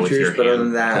huge Yeah, with creatures. your But hand. other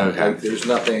than that, Okay. like, there's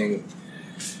nothing.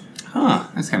 Huh,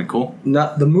 that's kind of cool.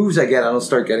 Not the moves I get. I don't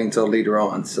start getting until later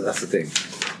on. So that's the thing.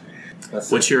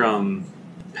 What's your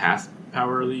path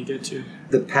power that you get to?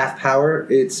 The path power?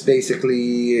 It's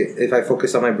basically if I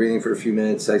focus on my breathing for a few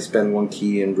minutes, I spend 1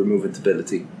 key and remove its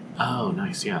ability. Oh,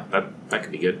 nice. Yeah, that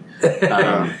could be good.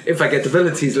 If I get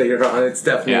abilities later on, it's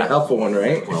definitely Yeah. a helpful one,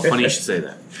 right? Well, funny you should say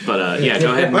that. But yeah,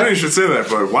 go ahead. I know you should say that,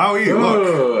 but wowie, look.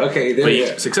 Oh, okay. There But you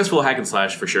you, go. successful hack and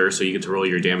slash for sure. So you get to roll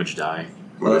your damage die.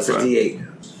 Well, that's a What is D8. that?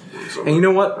 And you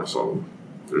know what? I saw them.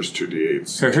 There's 2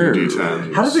 D8s, Her. 2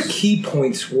 D10s. How do the key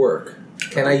points work?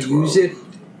 Can I use it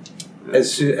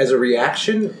as a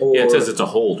reaction? Or Yeah, it says it's a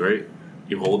hold, right?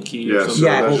 You hold key. Or Yeah, something? so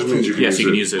Yeah, that hold just means key. you can, Yes, you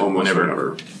can use it almost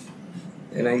whenever.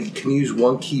 and I can use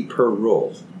 1 key per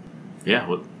roll. Yeah.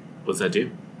 What's that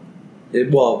do?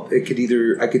 It could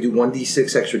either I could do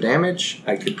 1d6 extra damage.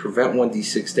 I could prevent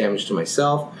 1d6 damage to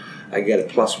myself. I get a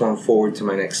 +1 forward to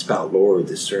my next spout lore or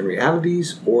discern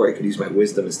realities, or I could use my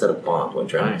wisdom instead of bond when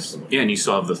trying Nice. to. Yeah, and you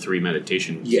still have the 3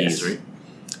 meditation Yes. keys, right?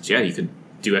 So yeah, you could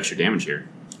do extra damage here.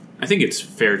 I think it's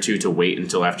fair too to wait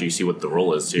until after you see what the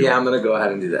roll is too. Yeah, I'm gonna go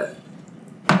ahead and do that.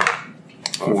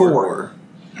 4.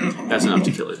 That's enough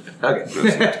to kill it. Okay.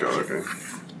 Let's go, okay.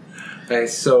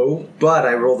 Okay, but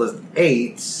I rolled an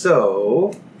 8,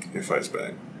 so It fights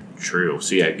back. True.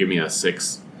 So yeah, give me a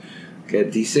 6.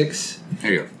 get d6.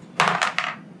 There you go.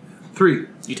 3.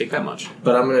 You take that much.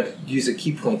 But I'm gonna use a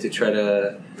key point to try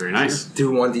to Very nice.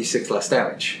 do 1d6 less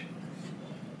damage.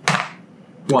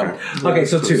 1. Okay,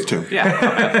 so 2. It's 2.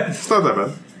 Yeah. It's not that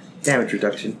bad. Damage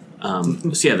reduction.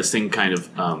 So yeah, this thing kind of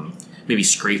maybe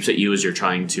scrapes at you as you're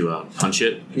trying to punch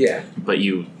it, Yeah. but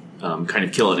you kind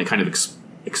of kill it, and it kind of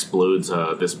explodes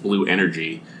this blue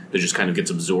energy that just kind of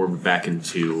gets absorbed back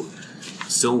into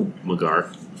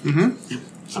Silmagar.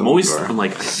 I'm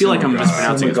like, I feel like I'm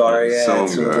mispronouncing it. Silmagar, yeah,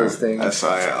 it's one of those things.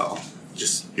 S-I-L.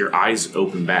 Just your eyes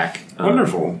open back.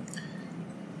 Wonderful.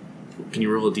 Can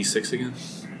you roll a d6 again?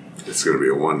 It's going to be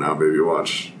a 1 now, baby.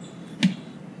 Watch.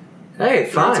 Hey,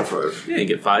 It's a 5. 5. Yeah, you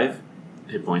get 5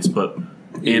 hit points, but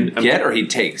and Get or he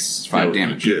takes 5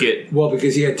 damage. You get Well,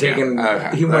 because he had taken,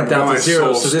 Okay. he went down My to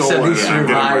 0, soul so this at stolen, least and I'm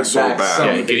getting my revives soul back back. some.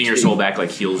 yeah, getting your soul back like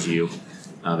heals you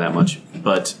that much,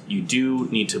 but you do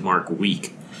need to mark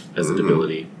weak as an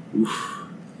ability.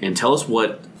 And tell us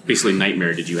what basically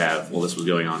nightmare did you have while this was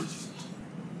going on?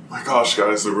 My gosh,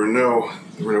 guys, there were no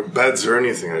beds or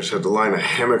anything. I just had to lie in a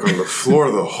hammock on the floor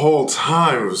the whole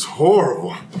time. It was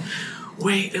horrible.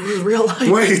 Wait, it was real life.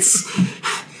 Wait,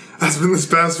 that's been this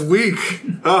past week.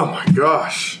 Oh my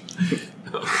gosh.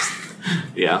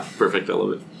 Yeah, perfect. I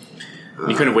love it.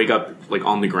 You kind of wake up like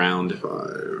on the ground. 5.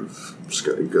 I'm just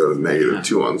gonna go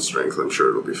 -2 on strength. I'm sure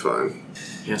it'll be fine.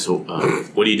 Yeah. So,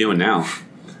 what are you doing now?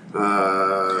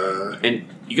 And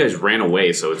you guys ran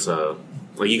away, so it's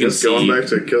like you can Just going see back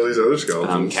to kill these other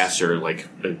skeletons. Caster like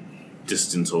a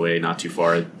distance away, not too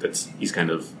far. He's kind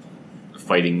of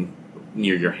fighting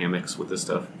near your hammocks with this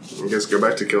stuff. I guess go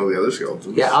back to kill the other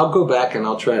skeletons. Yeah, I'll go back and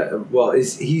I'll try. Well,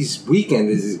 he's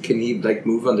weakened? Can he like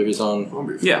move under his own? I'll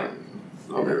be fine. Yeah.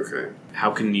 I'll be okay.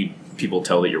 How can people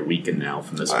tell that you're weakened now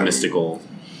from this I'm mystical?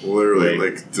 Literally,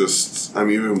 Right. like, just, I'm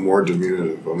even more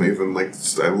diminutive. I'm even, like,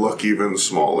 I look even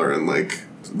smaller and, like,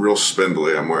 real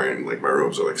spindly. I'm wearing, like, my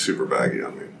robes are, like, super baggy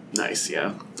on me. Nice,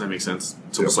 yeah, that makes sense.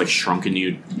 It's almost like shrunken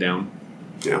you down.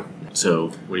 Yeah. So,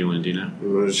 what do you want to do now?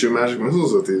 I'm gonna shoot magic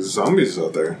missiles at these zombies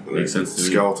out there. Makes sense to me.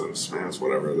 Skeletons. Man, it's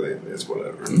whatever. It's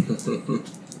whatever.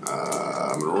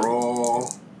 I'm gonna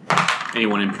roll.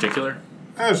 Anyone in particular?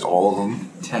 Just all of them.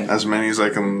 10. As many as I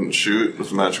can shoot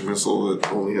with a magic missile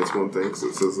that only hits one thing, because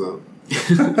it says that.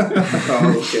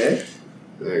 Okay.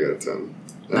 Yeah, I got a 10.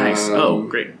 Nice. Oh,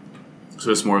 great. So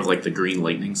it's more of like the green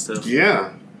lightning stuff.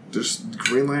 Yeah. Just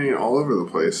green lightning all over the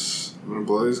place. I'm gonna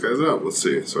blow these guys up. Let's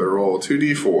see. So I roll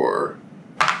 2d4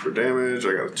 for damage.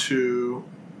 I got a 2.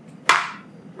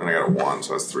 And I got a 1,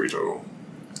 so that's 3 total.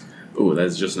 Ooh,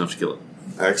 that's just enough to kill it.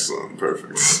 Excellent.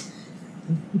 Perfect. So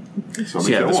I'm So gonna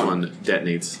yeah, kill this one. one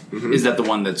detonates. Is that the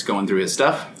one that's going through his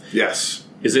stuff? Yes.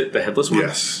 Is it the headless one?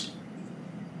 Yes.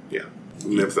 Yeah.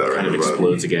 Nip that right Kind of in the butt.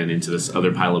 explodes again into this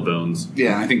other pile of bones.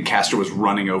 Yeah, I think Castor was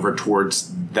running over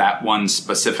towards that one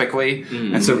specifically,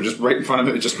 and so just right in front of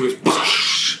it, it just goes,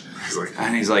 He's like,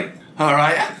 and he's like, "All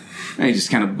right," and he just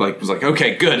kind of like was like,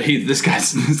 "Okay, good. This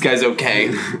guy's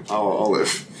okay." I'll live.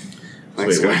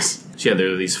 Thanks, Wait, what? guys. So yeah,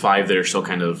 there are these 5 that are still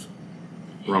kind of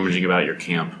rummaging about your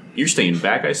camp. You're staying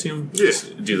back, I assume? Yeah.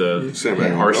 Just do the Stand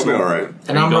back. I'll be arsenal. alright. And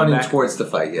Are you I'm going running back? towards the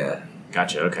fight. Yeah.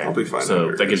 Gotcha, okay. I'll be fine So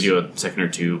under that gives this. you a second or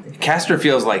two. Castor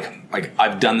feels like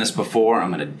I've done this before. I'm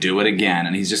going to do it again,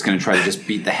 and he's just going to try to just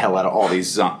beat the hell out of all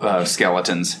these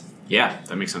skeletons. Yeah,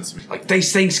 that makes sense to me. Like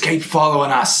these things keep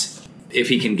following us. If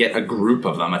he can get a group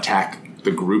of them, attack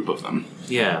the group of them.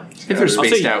 Yeah. If they're I'll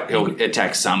spaced say- out, he'll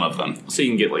attack some of them. So you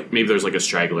can get like, maybe there's like a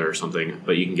straggler or something,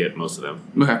 but you can get most of them.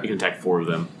 Okay. You can attack 4 of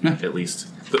them, Yeah. at least.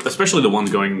 Especially the ones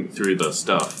going through the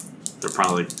stuff. They're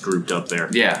probably grouped up there.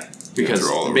 Yeah, because they're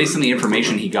all over based on the the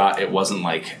information he got, it wasn't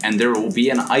like, and there will be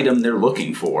an item they're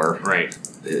looking for. Right.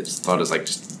 It's thought as like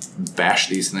just bash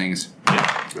these things.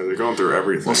 Yeah. They're going through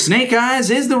everything. Well, Snake Eyes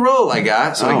is the roll I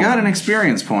got, so Oh. I got an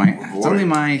experience point. It's boy. only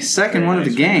my second Very one of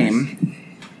the nice, very game.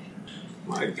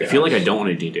 My I feel like I don't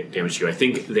want to do damage to you. I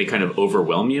think they kind of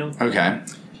overwhelm you, Okay.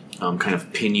 kind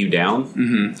of pin you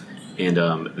down, and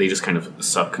they just kind of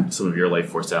suck some of your life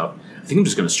force out. I think I'm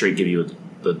just going to straight give you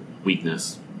the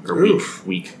weakness. Or Oof.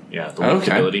 weak. Yeah, the weak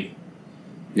Okay. ability.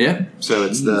 Yeah. So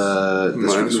it's the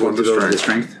Minus strength. 1 to Go to the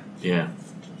strength. strength. Yeah.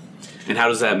 And how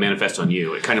does that manifest on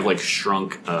you? It kind of like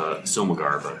shrunk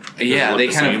Silmagar, but Yeah, they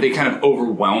kind of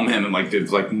overwhelm him, and like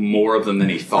there's like more of them than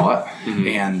he thought,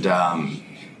 and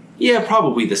yeah,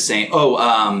 probably the same.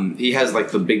 Oh, he has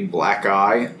like the big black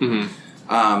eye.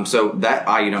 So that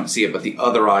eye you don't see it, but the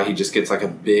other eye he just gets like a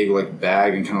big like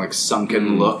bag and kind of like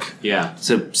sunken look. Yeah.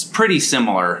 So it's pretty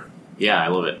similar. Yeah, I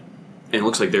love it. And it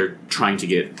looks like they're trying to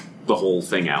get the whole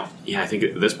thing out. Yeah, I think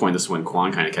at this point, this is when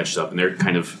Quan kind of catches up, and they're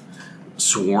kind of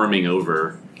swarming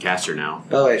over Caster now.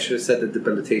 Oh, I should have said the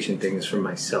debilitation thing is for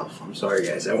myself. I'm sorry,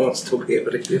 guys. I won't still be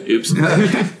able to do it. Oops.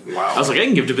 Wow. I was like, I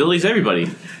can give debilities to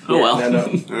everybody. Oh, Yeah, well. No.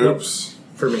 Oops.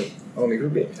 For me. Only for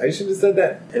me. I should have said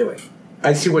that. Anyway.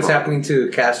 I see what's happening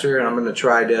to Caster, and I'm going to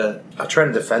try to... I'll try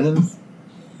to defend him.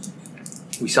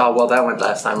 We saw how well that went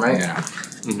last time, right? Yeah.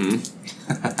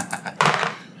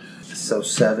 So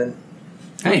 7.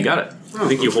 Hey, you got it. I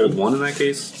think you hold 1 in that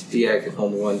case. Yeah, I can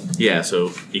hold 1. Yeah,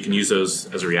 so you can use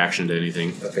those as a reaction to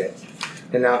anything. Okay.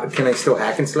 And now, can I still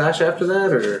hack and slash after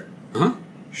that, or? Huh?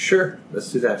 Sure.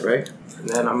 Let's do that, right? And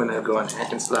then I'm gonna go on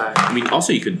hack and slash. I mean,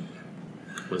 also you could...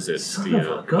 What is it? Son of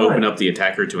a gun. Open up the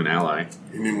attacker to an ally.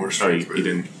 You need more Oh, strength, you baby.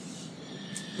 didn't...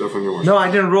 Definitely need more No, I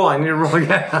didn't roll. I need to roll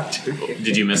again.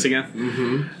 Did you miss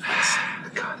again?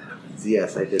 God.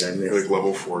 Yes, I did. I You're missed. like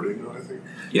level 40 now, I think.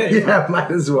 Yeah,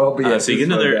 might as well be. So you get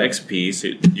another XP, so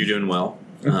you're doing well.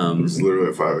 It's literally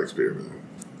at 5 XP over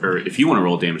there. Or if you want to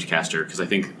roll damage caster, because I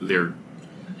think they're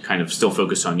kind of still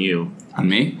focused on you. On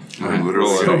me? I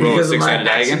literally- Roll a Because of my six-sided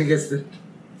die action again? against the...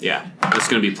 Yeah, it's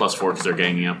going to be +4 because they're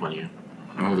ganging up on you.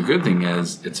 Well, the good thing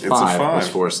is it's a 5 5. plus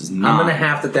 4 is 9. I'm gonna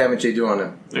half the damage they do on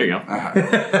him. There you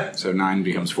go. So 9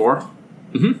 becomes 4.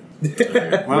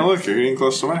 Well, look, you're getting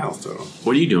close to my health total.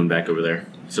 What are you doing back over there,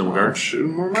 I'm Silmagar?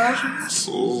 shooting more magic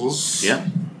missiles. Yeah,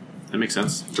 that makes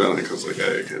sense. Generally, because like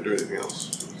I can't do anything else.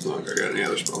 It's not like I got any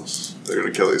other spells. They're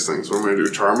gonna kill these things. What am I gonna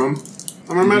do? Charm them?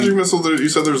 On my magic missile, you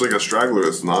said there's like a straggler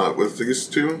that's not with these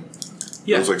two.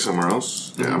 Yeah. It's like somewhere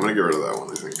else. Yeah, I'm gonna get rid of that one.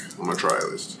 I think I'm gonna try at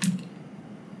least.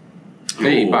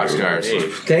 Hey, Ooh, boxcars. hey.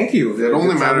 Thank you. It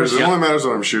only matters. It Yeah. only matters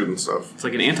when I'm shooting stuff. It's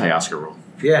like an anti-Oscar roll.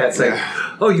 Yeah, it's like,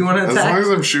 oh, you want to As long attack? as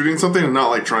I'm shooting something and not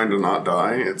like trying to not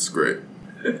die, it's great.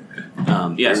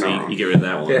 Yeah, You're so not you get rid of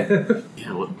that one. Yeah.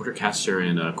 Yeah, what are Caster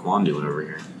and Quan doing over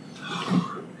here?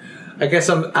 I guess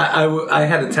I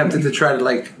had attempted to try to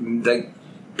like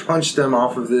punch them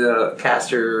off of the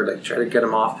caster, like try to get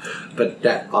them off, but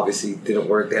that obviously didn't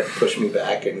work. They had to push me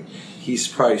back, and he's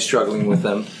probably struggling with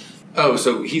them. Oh,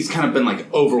 so he's kind of been like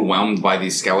overwhelmed by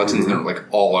these skeletons that are like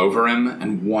all over him,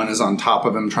 and one is on top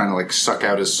of him trying to like suck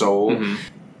out his soul.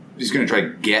 He's going to try to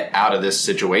get out of this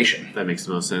situation. That makes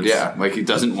the most sense. Yeah, like he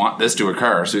doesn't want this to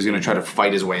occur, so he's going to try to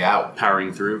fight his way out.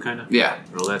 Powering through, kind of? Yeah.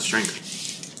 Roll that strength.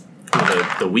 Or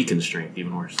the weakened strength,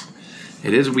 even worse.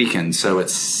 It is weakened, so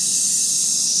it's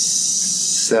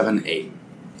 7, 8.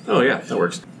 Oh, yeah, that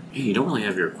works. Hey, you don't really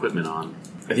have your equipment on.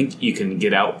 I think you can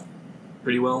get out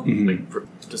pretty well. Like,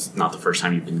 just not the first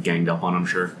time you've been ganged up on, I'm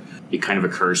sure. It kind of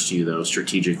occurs to you, though,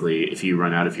 strategically, if you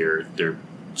run out of here, they're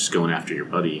just going after your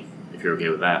buddy, if you're okay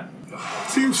with that.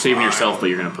 Seems Saving fine. yourself, but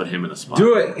you're going to put him in a spot.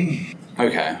 Do it.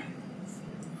 Okay.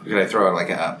 Could I throw out like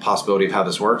a possibility of how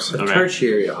this works? Okay.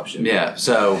 Tertiary option. Yeah,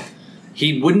 so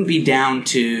he wouldn't be down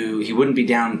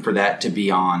for that to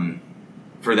be on,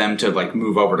 for them to like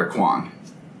move over to Quan.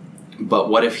 But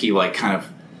what if he like kind of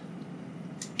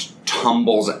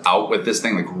tumbles out with this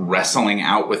thing, like wrestling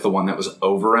out with the one that was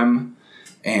over him,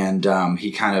 and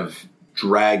he kind of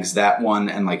drags that one,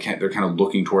 and like they're kind of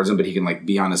looking towards him, but he can like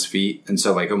be on his feet, and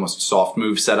so like almost soft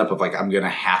move setup of like I'm gonna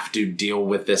have to deal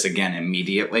with this again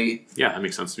immediately. Yeah, that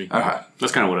makes sense to me. Okay.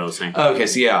 That's kind of what I was saying. Okay,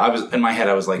 so yeah, I was in my head.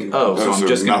 I was like, so so I'm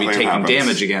just going to be nothing taking happens.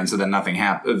 damage again. So then nothing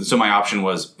happens. So my option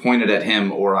was pointed at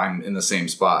him, or I'm in the same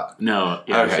spot. No,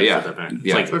 yeah, I Okay, should've yeah. said that back. It's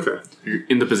Yeah. like Okay. you're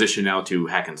in the position now to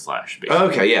hack and slash, basically.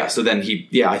 Okay, yeah. So then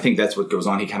I think that's what goes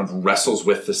on. He kind of wrestles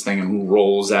with this thing and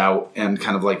rolls out, and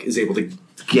kind of like is able to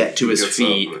get to his Gets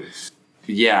feet. up.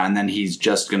 Yeah, and then he's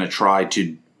just going to try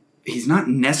to. He's not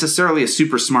necessarily a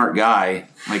super smart guy.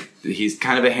 Like he's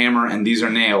kind of a hammer, and these are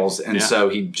nails, and Yeah. so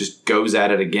he just goes at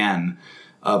it again.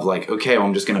 Of like, okay, well,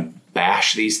 I'm just going to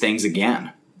bash these things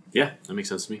again. Yeah, that makes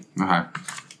sense to me. Okay.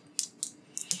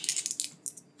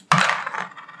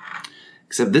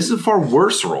 Except this is a far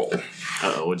worse roll.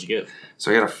 Uh-oh, what'd you get?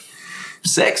 So I got a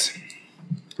 6.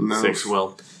 No. 6.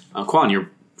 Well, Quan,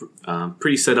 you're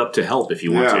pretty set up to help if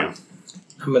you want Yeah. to.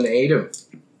 I'm gonna aid him.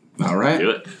 All right. Do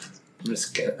it.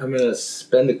 I'm gonna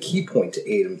spend a key point to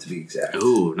aid him, to be exact.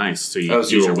 Ooh, nice. So you Oh, so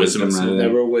use you your roll wisdom. wisdom rather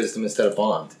I roll wisdom instead of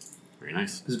bond. Very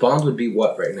nice. His bond would be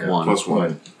what right now? 1.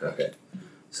 +1. Okay.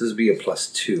 So this would be a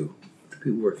 +2. It'd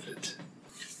be worth it.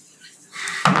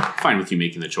 fine with you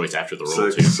making the choice after the roll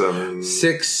 6, too. 7.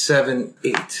 6, 7,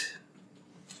 8.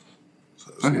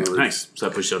 Okay. Nice. So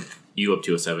that pushes you up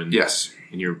to a 7. Yes.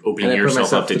 And you're And opening I put yourself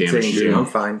myself up to to damage danger. too. I'm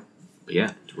fine. But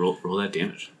yeah, roll that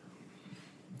damage.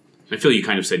 I feel you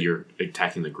kind of said you're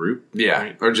attacking the group. Yeah,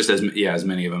 right? or just as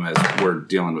many of them as were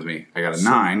dealing with me. I got a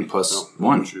 9 plus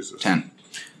 1, Jesus. 10.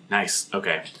 Nice.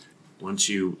 Okay.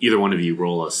 Either one of you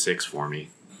roll a 6 for me.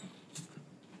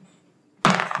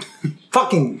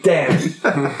 Fucking damn.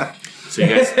 So you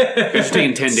guys are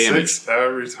taking 10 damage. 6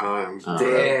 every time.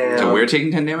 Damn. So we're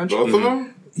taking 10 damage? Both of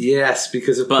them? Yes,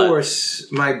 because of course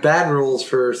my bad rolls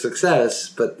for success,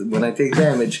 but when I take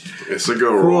damage, It's a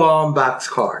go full roll. on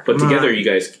boxcar. But Come together on. you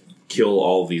guys kill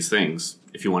all of these things.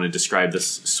 If you want to describe this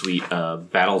sweet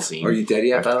battle scene. Are you dead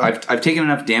yet, Bella? I've taken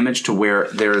enough damage to where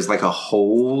there is like a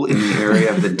hole in the area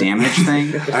of the damage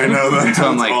thing. I know that So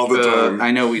I'm happens like, all the time.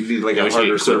 I know we need like Yeah, a we should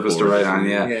harder get surface to clipboard. write on.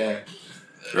 Yeah. Yeah.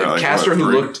 Yeah, like, Castor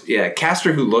what, 3?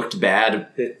 Castor who looked bad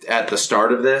at the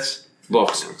start of this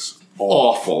looks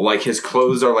awful. Like his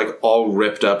clothes are like all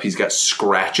ripped up. He's got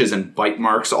scratches and bite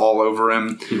marks all over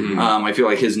him. I feel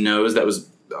like his nose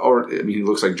he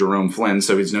looks like Jerome Flynn,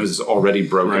 so his nose is already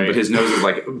broken, Right. but his nose is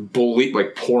like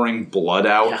pouring blood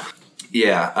out.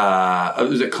 Yeah, it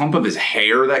was a clump of his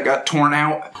hair that got torn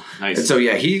out. Nice. And so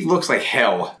yeah, he looks like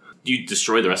hell. You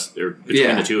destroy the rest or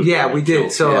between the two of Yeah, them. we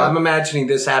did. So Yeah. I'm imagining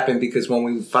this happened because when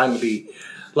we finally,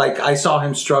 I saw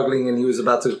him struggling and he was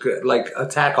about to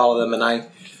attack all of them, and I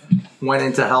went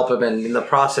in to help him, and in the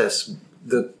process,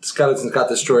 the skeletons got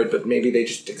destroyed, but maybe they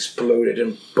just exploded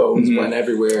and bones went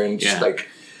everywhere, and just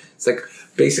it's like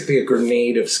basically a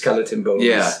grenade of skeleton bones.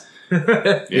 Yeah.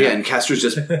 Yeah, and Castor's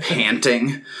just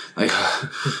panting. Like,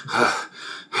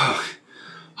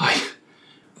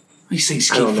 these things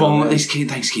keep falling. These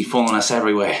things keep falling us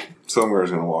everywhere. Somewhere's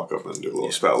going to walk up and do a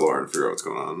little spout lore and figure out what's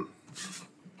going on.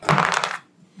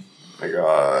 I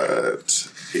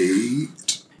got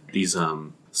 8. These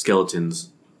skeletons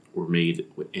were made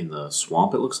in the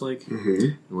swamp, it looks like. Mm-hmm.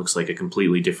 It looks like a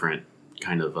completely different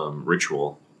kind of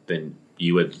ritual than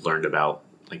you had learned about,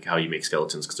 like how you make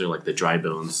skeletons, because they're like the dry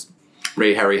bones.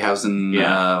 Ray Harryhausen,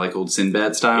 like old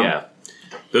Sinbad style. Yeah.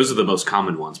 Those are the most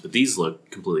common ones, but these look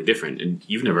completely different. And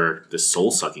this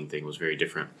soul-sucking thing was very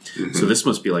different. Mm-hmm. So this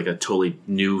must be like a totally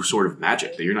new sort of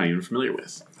magic that you're not even familiar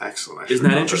with. Excellent. Isn't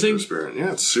that interesting?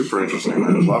 Yeah, it's super interesting. I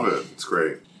love it. It's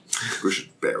great. We should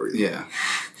bury it. Yeah.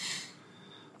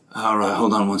 All right,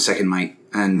 hold on one second, Mike.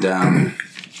 And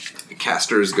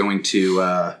Castor is going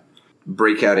to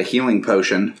break out a healing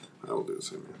potion. I will do the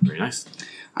same. Very nice.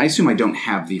 I assume I don't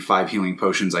have the 5 healing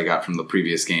potions I got from the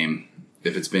previous game.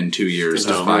 If it's been 2 years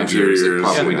to been 5 2 years, it years,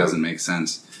 probably yeah. doesn't make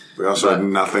sense. We also had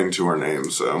nothing to our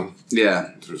name, so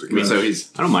Yeah. there's a I mean, so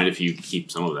glitch. I don't mind if you keep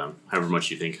some of them, however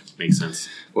much you think makes sense.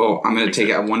 Well, I'm going to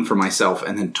take out one for myself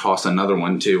and then toss another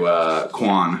one to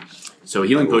Quan. So a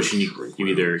healing potion, you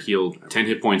either heal 10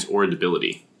 hit points or a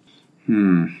debility.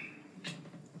 I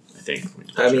think.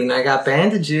 I mean, I got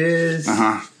bandages.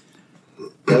 Uh-huh.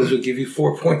 Those would give you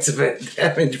 4 points of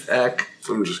damage back.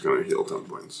 I'm just going to heal 10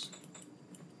 points.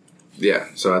 Yeah,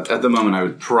 so at the moment I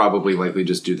would probably likely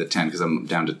just do the 10 because I'm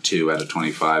down to 2 out of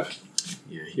 25.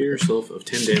 Yeah, heal yourself of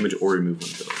 10 damage or remove 1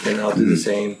 ability. And I'll do the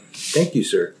same. Thank you,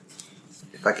 sir.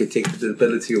 If I could take the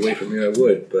ability away from you, I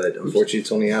would, but unfortunately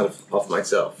it's only off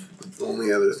myself. The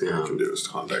only other thing I can do is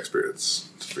contact spirits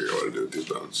to figure out what to do with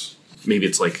 2 bones. Maybe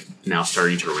it's like now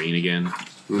starting to rain again,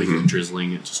 like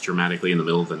drizzling just dramatically in the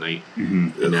middle of the night.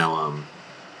 Mm-hmm. And now,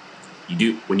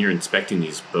 when you're inspecting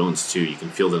these bones too, you can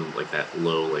feel them like that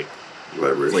low, like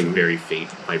Vibration. very faint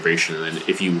vibration. And then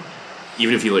even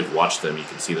if you like watch them, you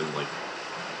can see them like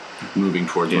Moving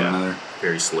towards one another.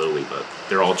 very slowly, but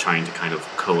they're all trying to kind of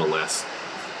coalesce.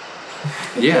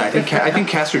 Yeah, I think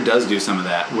Castor does do some of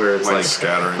that, where it's like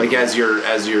scattering. like as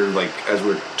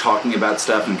we're talking about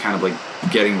stuff and kind of like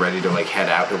getting ready to like head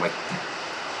out or like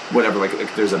whatever,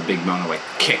 like there's a big bone to like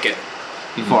kick it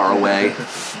far away.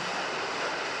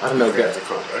 I don't know, guys.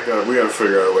 We gotta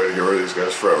figure out a way to get rid of these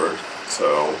guys forever. So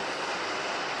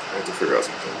I have to figure out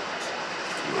something.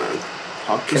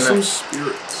 Talk to some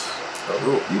spirits.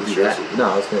 Oh, you do that? No,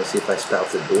 I was going to see if I spout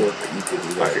the door, but you could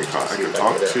do that. I can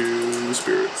talk to the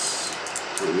spirits.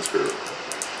 In the spirit.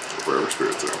 Wherever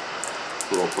spirits are.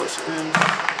 Roll plus in.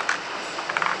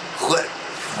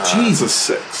 It's a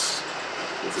 6.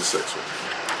 It's a 6 one.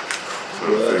 So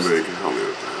if anybody can help me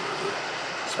with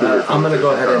that. I'm going to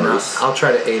go ahead and I'll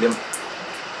try to aid him.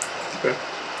 Okay.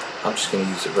 I'm just going to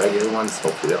use the regular ones.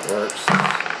 Hopefully that works.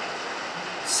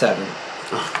 7.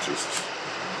 Oh, Jesus.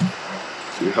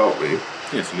 So you help me.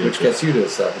 Yeah, so you Which gets you to a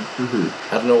 7.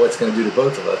 I don't know what it's going to do to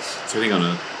both of us. So I think on a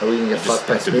Are we going to get fucked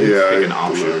by have to spirits? Yeah, pick I an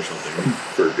option believe- or something.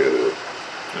 Forget it.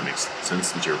 That makes sense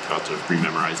since you're about to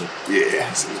re-memorize it.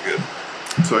 Yeah, seems good.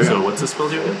 So yeah, So what's the spell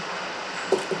do again?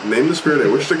 name the spirit I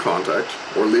wish to contact,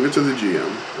 or leave it to the GM,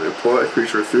 and I pull that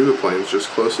creature through the planes just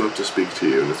close enough to speak to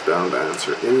you, and it's bound to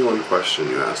answer any one question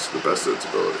you ask to the best of its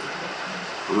ability.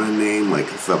 I'm gonna name like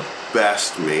the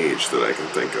best mage that I can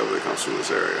think of that comes from this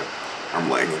area. I'm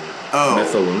like, oh,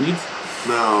 Methalonians?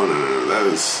 no,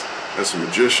 that's a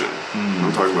magician.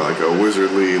 I'm talking about like a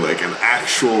wizardly, like an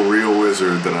actual real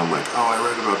wizard that I'm like, oh, I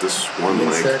read about this one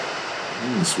Insect?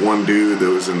 this one dude that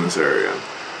was in this area.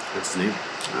 What's his name?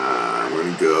 I'm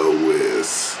gonna go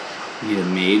with. You need a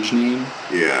mage name?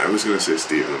 Yeah, I was gonna say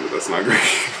Steven, but that's not great.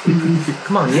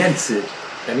 Come on, Yensid.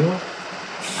 Anyone?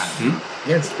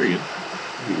 Yensid. Pretty good.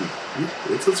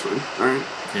 That's fine. Alright.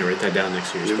 Yeah, write that down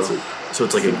next to your Yeah, spell. it's So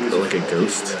it's like a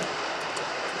ghost.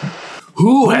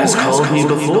 Who has called me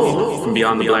before from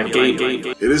beyond the black gate?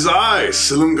 It is I,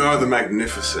 Silumgar the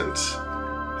Magnificent,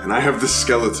 and I have the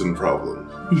skeleton problem.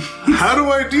 How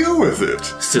do I deal with it?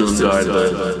 Silumgar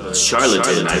the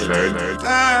charlatan, I've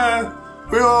heard.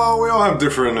 We all have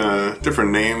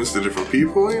different names to different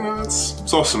people. You know,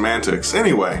 it's all semantics.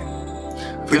 Anyway,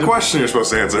 the question you're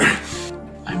supposed to answer.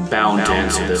 I'm bound to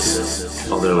answer this,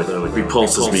 although it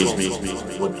repulses me.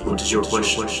 What is your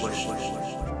question?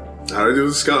 How do I do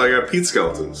with I got Pete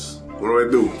skeletons. What do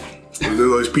I do? What do I do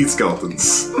with those Pete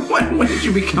skeletons? When did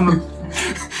you become a...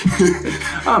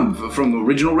 I'm from the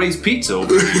original Ray's Pizza. What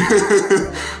do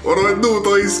I do with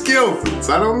all these skeletons?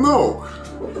 I don't know.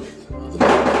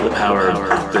 The power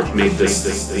that made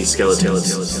these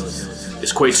skeletons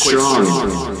is quite strong.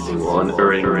 They will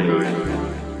unerringly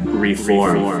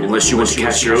reform. Unless you want to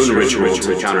cast your own ritual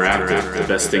to counteract it, the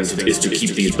best thing is to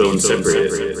keep these bones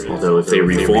separated. Although if they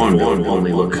reform, they'll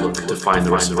only look to find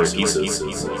the rest of their pieces.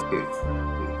 Seems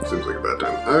like a bad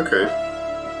time.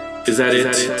 Okay. Is that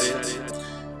it?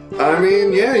 I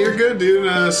mean, yeah, you're good,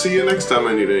 dude. See you next time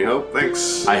I need any help.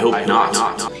 Thanks. I hope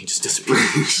not. He just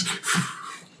disappears.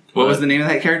 What was the name of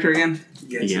that character again?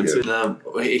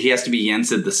 Yensid? He has to be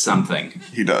Yensid the something.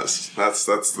 He does. That's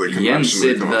the convention.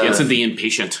 Yensid Yensid the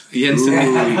impatient.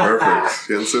 Yensid. Perfect.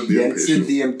 Yensid the Yensid impatient.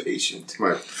 the impatient.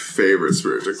 My favorite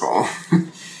spirit to call.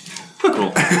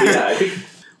 Cool. Yeah, I think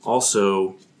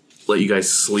also let you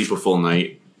guys sleep a full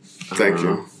night. Thank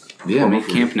you. Yeah, make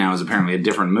camp now is apparently a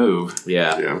different move.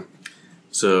 Yeah. Yeah.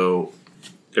 So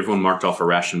everyone marked off a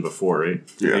ration before, right?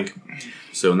 I Yeah. think.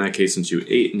 So in that case, since you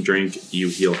ate and drank, you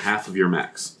heal half of your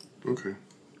max. Okay.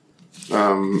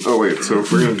 Oh wait. So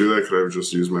if we're gonna do that, could I have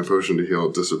just used my potion to heal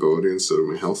disability instead of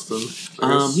my health then?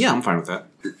 I guess? Yeah, I'm fine with that.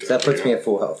 That puts me at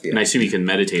full health, And I assume you can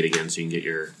meditate again, so you can get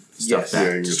your stuff Yes. back Yeah,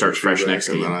 you can to get start the fresh feedback, next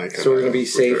and then game. I can, So we're gonna be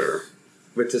safe prepare.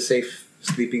 with the safe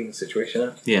sleeping situation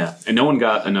now? Yeah, and no one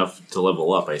got enough to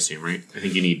level up, I assume, right? I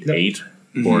think you need 8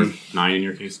 or 9 in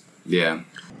your case. Yeah.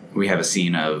 We have a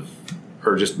scene of,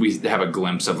 or just we have a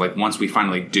glimpse of like once we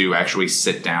finally do actually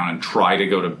sit down and try to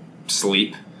go to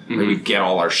sleep, like we get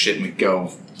all our shit and we go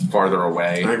farther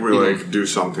away. I think we like do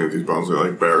something with these bones. We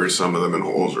like bury some of them in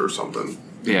holes or something.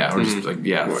 Yeah, or just like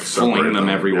Like fling separate them them,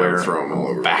 everywhere, yeah, throw them all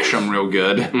over the bash place. them real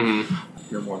good.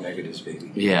 No more negatives,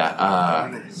 baby.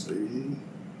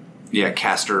 Yeah,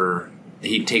 Castor.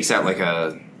 He takes out like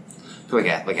a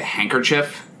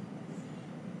handkerchief,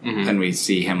 and we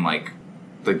see him like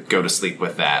go to sleep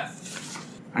with that.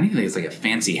 I don't even think it's like a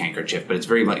fancy handkerchief, but it's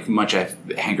very like much a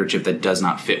handkerchief that does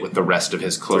not fit with the rest of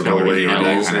his clothing or Like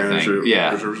that kind of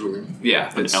thing.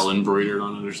 Yeah, An L embroidered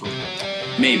on it or something.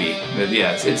 maybe. But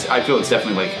yeah, it's. I feel it's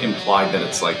definitely like implied that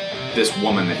it's like this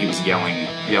woman that he was yelling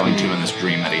to in this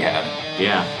dream that he had.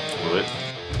 Yeah, a little bit.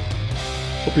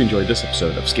 Hope you enjoyed this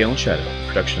episode of Scale and Shadow,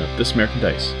 production of This American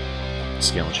Dice.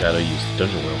 Scale and Shadow used the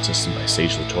Dungeon World system by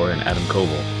Sage Latour and Adam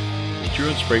Koval. It drew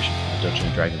inspiration from the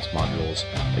Dungeons & Dragons modules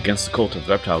Against the Cult of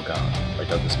the Reptile God by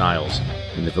Douglas Niles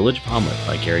and The Village of Hamlet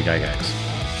by Gary Gygax.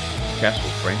 Cast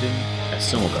was Brandon as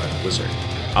Silumgar the Wizard,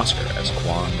 Oscar as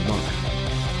Quan the Monk,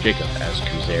 Jacob as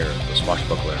Kuzair the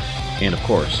Swashbuckler, and of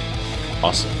course,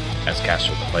 Austin as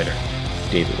Castor the Fighter.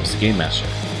 David was the Game Master.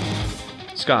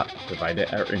 Scott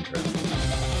provided our intro.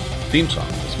 Theme song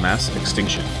was Mass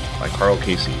Extinction by Carl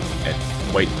Casey at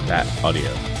White Bat Audio.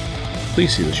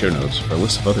 Please see the show notes for a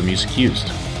list of other music used.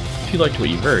 If you liked what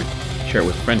you heard, share it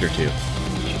with a friend or two.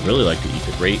 If you'd really like it, you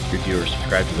could rate, review, or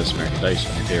subscribe to This American Dice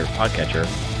on your favorite podcatcher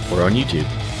or on YouTube.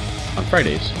 On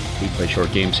Fridays, we play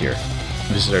short games here.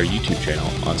 Visit our YouTube channel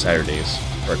on Saturdays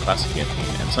for a classic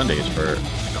campaign and Sundays for a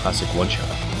classic one-shot.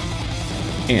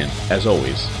 And, as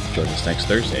always, join us next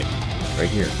Thursday, right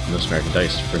here on This American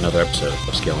Dice for another episode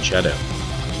of Scale and Shadow.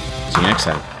 See you next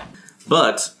time.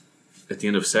 But at the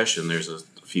end of session, there's a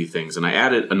few things, and I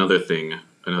added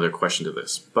another question to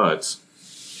this. But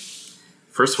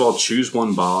first of all, choose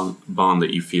one bond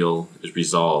that you feel is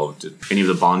resolved. Did any of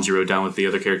the bonds you wrote down with the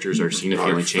other characters are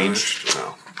significantly changed?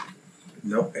 No.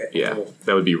 Nope. Yeah,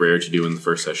 that would be rare to do in the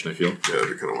first session, I feel. Yeah, that'd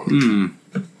be kind of one.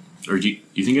 Or do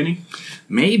you think any?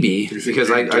 Maybe, because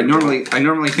I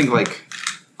normally think like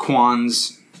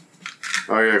Quan's.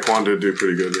 Oh yeah, Quan did do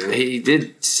pretty good. Yeah. He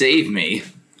did save me.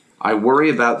 I worry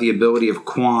about the ability of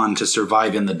Quan to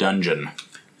survive in the dungeon.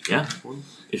 Yeah.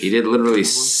 He did literally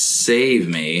save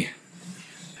me.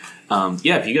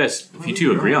 Yeah, if you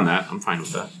two agree on that, I'm fine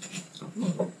with that.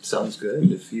 Sounds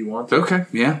good if you want to. Okay,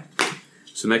 yeah.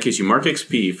 So in that case, you mark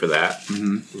XP for that.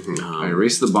 I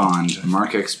erase the bond,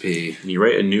 mark XP. And you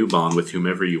write a new bond with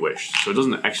whomever you wish. So it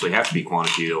doesn't actually have to be Quan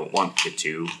if you don't want it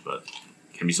to, but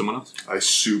it can be someone else. I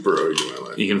super owe you my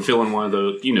life. You can fill in one of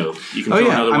those, you can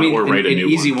fill another one or write a new one. An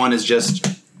easy one. one is just,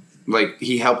 like,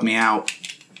 he helped me out.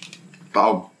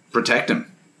 I'll protect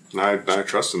him. I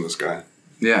trust in this guy.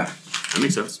 Yeah. That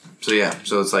makes sense. So yeah,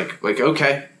 so it's like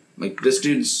okay, like this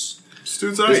dude's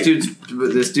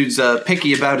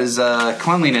picky about his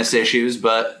cleanliness issues,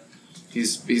 but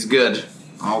he's good.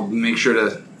 I'll make sure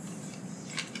to.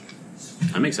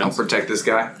 That makes I'll sense. protect this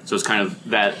guy. So it's kind of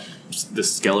the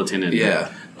skeleton and Yeah.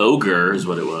 ogre is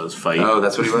what it was. Fight. Oh,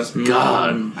 that's what he was.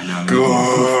 God, I know.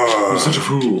 God. I'm such a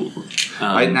fool.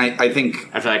 I think.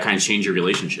 After that, kind of changed your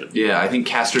relationship. Yeah, I think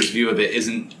Castor's view of it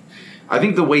isn't. I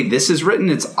think the way this is written,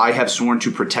 it's I have sworn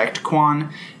to protect Quan.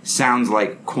 Sounds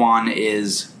like Quan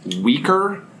is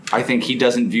weaker. I think he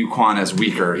doesn't view Quan as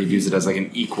weaker. He views it as like an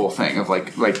equal thing of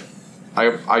like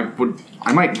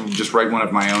I might just write one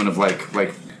of my own of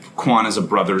like Quan is a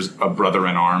brother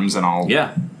in arms, and I'll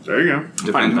Yeah. There you go.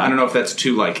 defend. I don't know if that's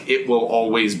too like it will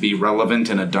always be relevant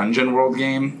in a dungeon world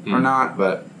game or not,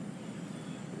 but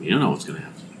You don't know what's going to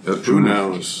happen. Who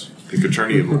knows? He could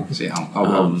turn evil. see,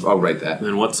 I'll write that. And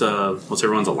then what's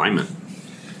everyone's alignment?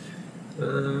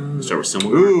 Start with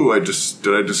similar. Ooh,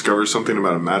 did I discover something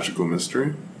about a magical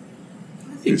mystery?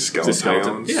 These The skeleton.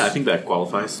 skeletons. Yeah, I think that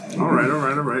qualifies. All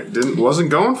right. Wasn't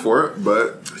going for it,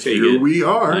 but Okay, you here get we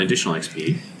are. An additional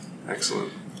XP.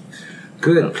 Excellent.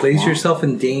 Good. Place yourself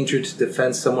in danger to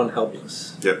defend someone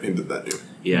helpless. Yep, he did that too.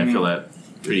 Yeah, I feel that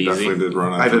pretty Definitely easy. did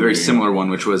run. I have a very similar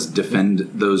one, which was defend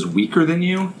those weaker than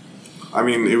you I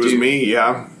mean, it was me.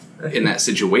 Yeah. in that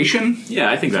situation.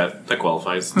 Yeah, I think that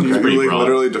qualifies. He It's pretty broad.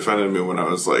 literally defended me when I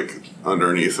was like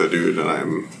underneath a dude, and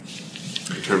I'm,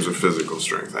 in terms of physical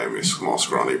strength, I am a small,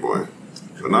 scrawny boy,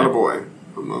 but not a boy.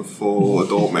 I'm a full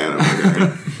adult man.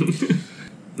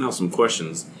 Now, some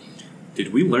questions.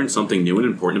 Did we learn something new and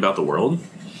important about the world?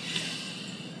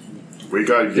 We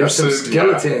got There's some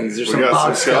skeletons. There's We some got some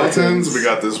bog skeletons. We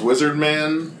got this wizard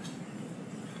man.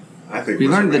 I think We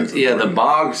wizard learned man's that the important.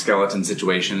 bog skeleton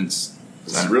situation. It's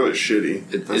really shitty.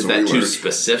 That's Is what that we too learned.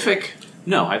 specific?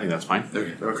 No, I think that's fine.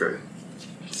 Okay.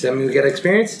 Does that mean we get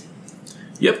experience?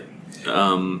 Yep.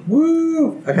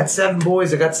 Woo! I got 7,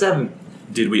 boys. I got 7.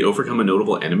 Did we overcome a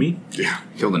notable enemy? Yeah.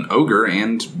 Killed an ogre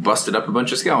and busted up a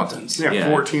bunch of skeletons. Yeah, Yeah.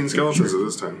 14 skeletons at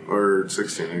this time. Or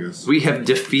 16, I guess. We have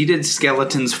defeated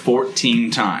skeletons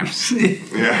 14 times.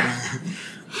 Yeah.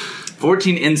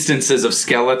 14 instances of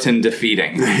skeleton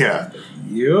defeating. Yeah.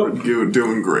 Yep. You're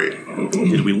doing great.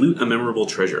 Did we loot a memorable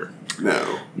treasure?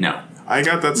 No. No. I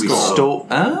got that We skull. stole.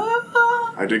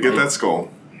 I did get that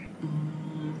skull.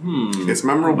 It's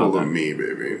memorable About to that. me,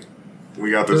 baby.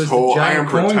 We got There this was the whole. I am giant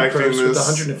coin protecting purse with this.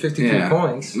 153 Yeah.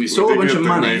 coins. We stole We a bunch did of get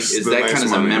the money. nice- Is the that nice kind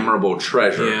of a money. memorable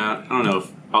treasure? Yeah, I don't know.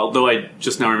 Although I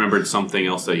just now remembered something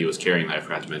else that he was carrying that I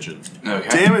forgot to mention. Okay.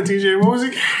 Damn it, TJ! What was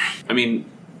it? I mean,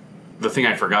 the thing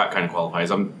I forgot kind of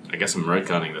qualifies. I guess I'm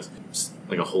retconning this. It's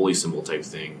like a holy symbol type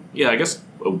thing. Yeah, I guess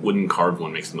a wooden carved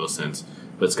one makes the most sense.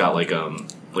 But it's got like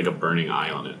a burning eye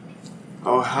on it.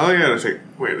 Oh, hell yeah!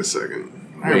 Wait a second.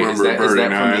 I Wait, remember is that burning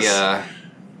from eyes. the,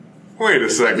 Wait a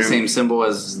is that second. the same symbol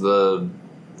as the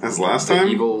As last time?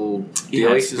 evil? Yeah,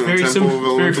 it's The very Temple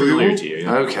similar. of It's very Evil? familiar to you.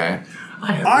 Yeah. Okay.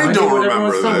 have I no idea don't what remember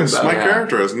everyone's talking this. about. My Yeah.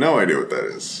 character has no idea what that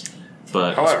is.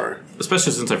 But However,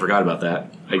 especially since I forgot about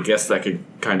that, I guess that could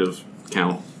kind of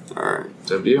count. alright.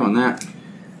 So view on that.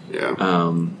 Yeah.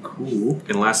 Cool.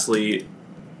 And lastly,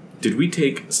 did we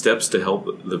take steps to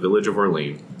help the village of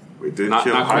Orlean? We did not-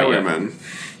 kill not quite yet. highwaymen.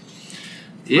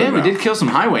 Yeah, we no. did kill some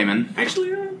highwaymen.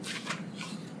 Actually,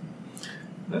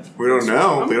 We don't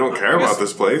know. They don't care about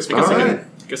this place. I guess, but-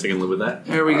 I guess I can live with that.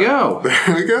 There we go.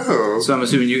 There we go. So I'm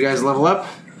assuming you guys level up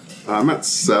I'm at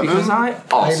 7. because I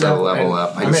also level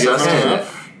up. I I'm at just 10. did it.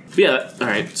 But yeah, all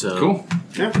right. So Cool.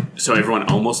 Yeah. So everyone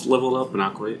almost leveled up, but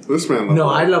not quite. This man leveled No,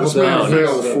 I leveled This man up.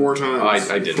 failed 4 times.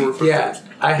 I didn't. 4 Yeah, times.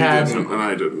 I He had didn't, and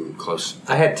I didn't. Close.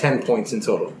 I had 10 points in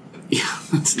total. Yeah,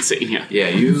 that's insane. Yeah. Yeah,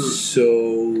 you. So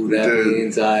that Dude.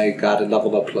 means I got a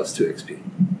leveled up plus 2 XP.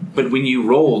 But when you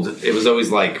rolled, it was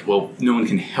always like, well, no one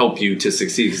can help you to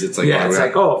succeed because it's like, Yeah, it's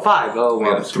like, oh, 5. Oh, we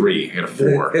got a well. 3, I got a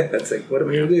 4. It's like, what am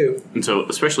I going to do? And so,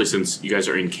 especially since you guys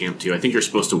are in camp too, I think you're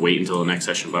supposed to wait until the next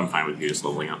session. But I'm fine with you just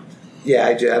leveling up. Yeah,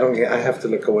 I don't get. I have to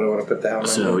look at what I want to put down.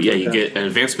 So yeah, you get an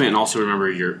advancement, and also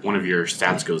remember one of your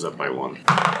stats goes up by 1.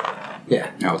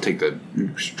 Yeah. I'll take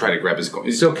try to grab his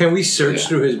coin. So can we search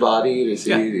through his body to see?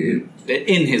 Yeah.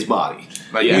 In his body.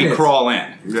 Like, Yeah. we crawl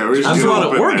in. Yeah, we I'm just throwing open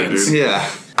out there, organs. dude. Yeah.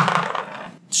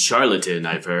 Charlatan,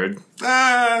 I've heard.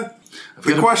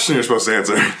 The question you're supposed to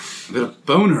answer. A bit of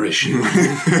boner issue.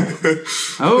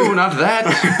 Oh, not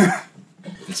that.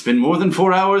 It's been more than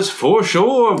 4 hours for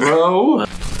sure, bro.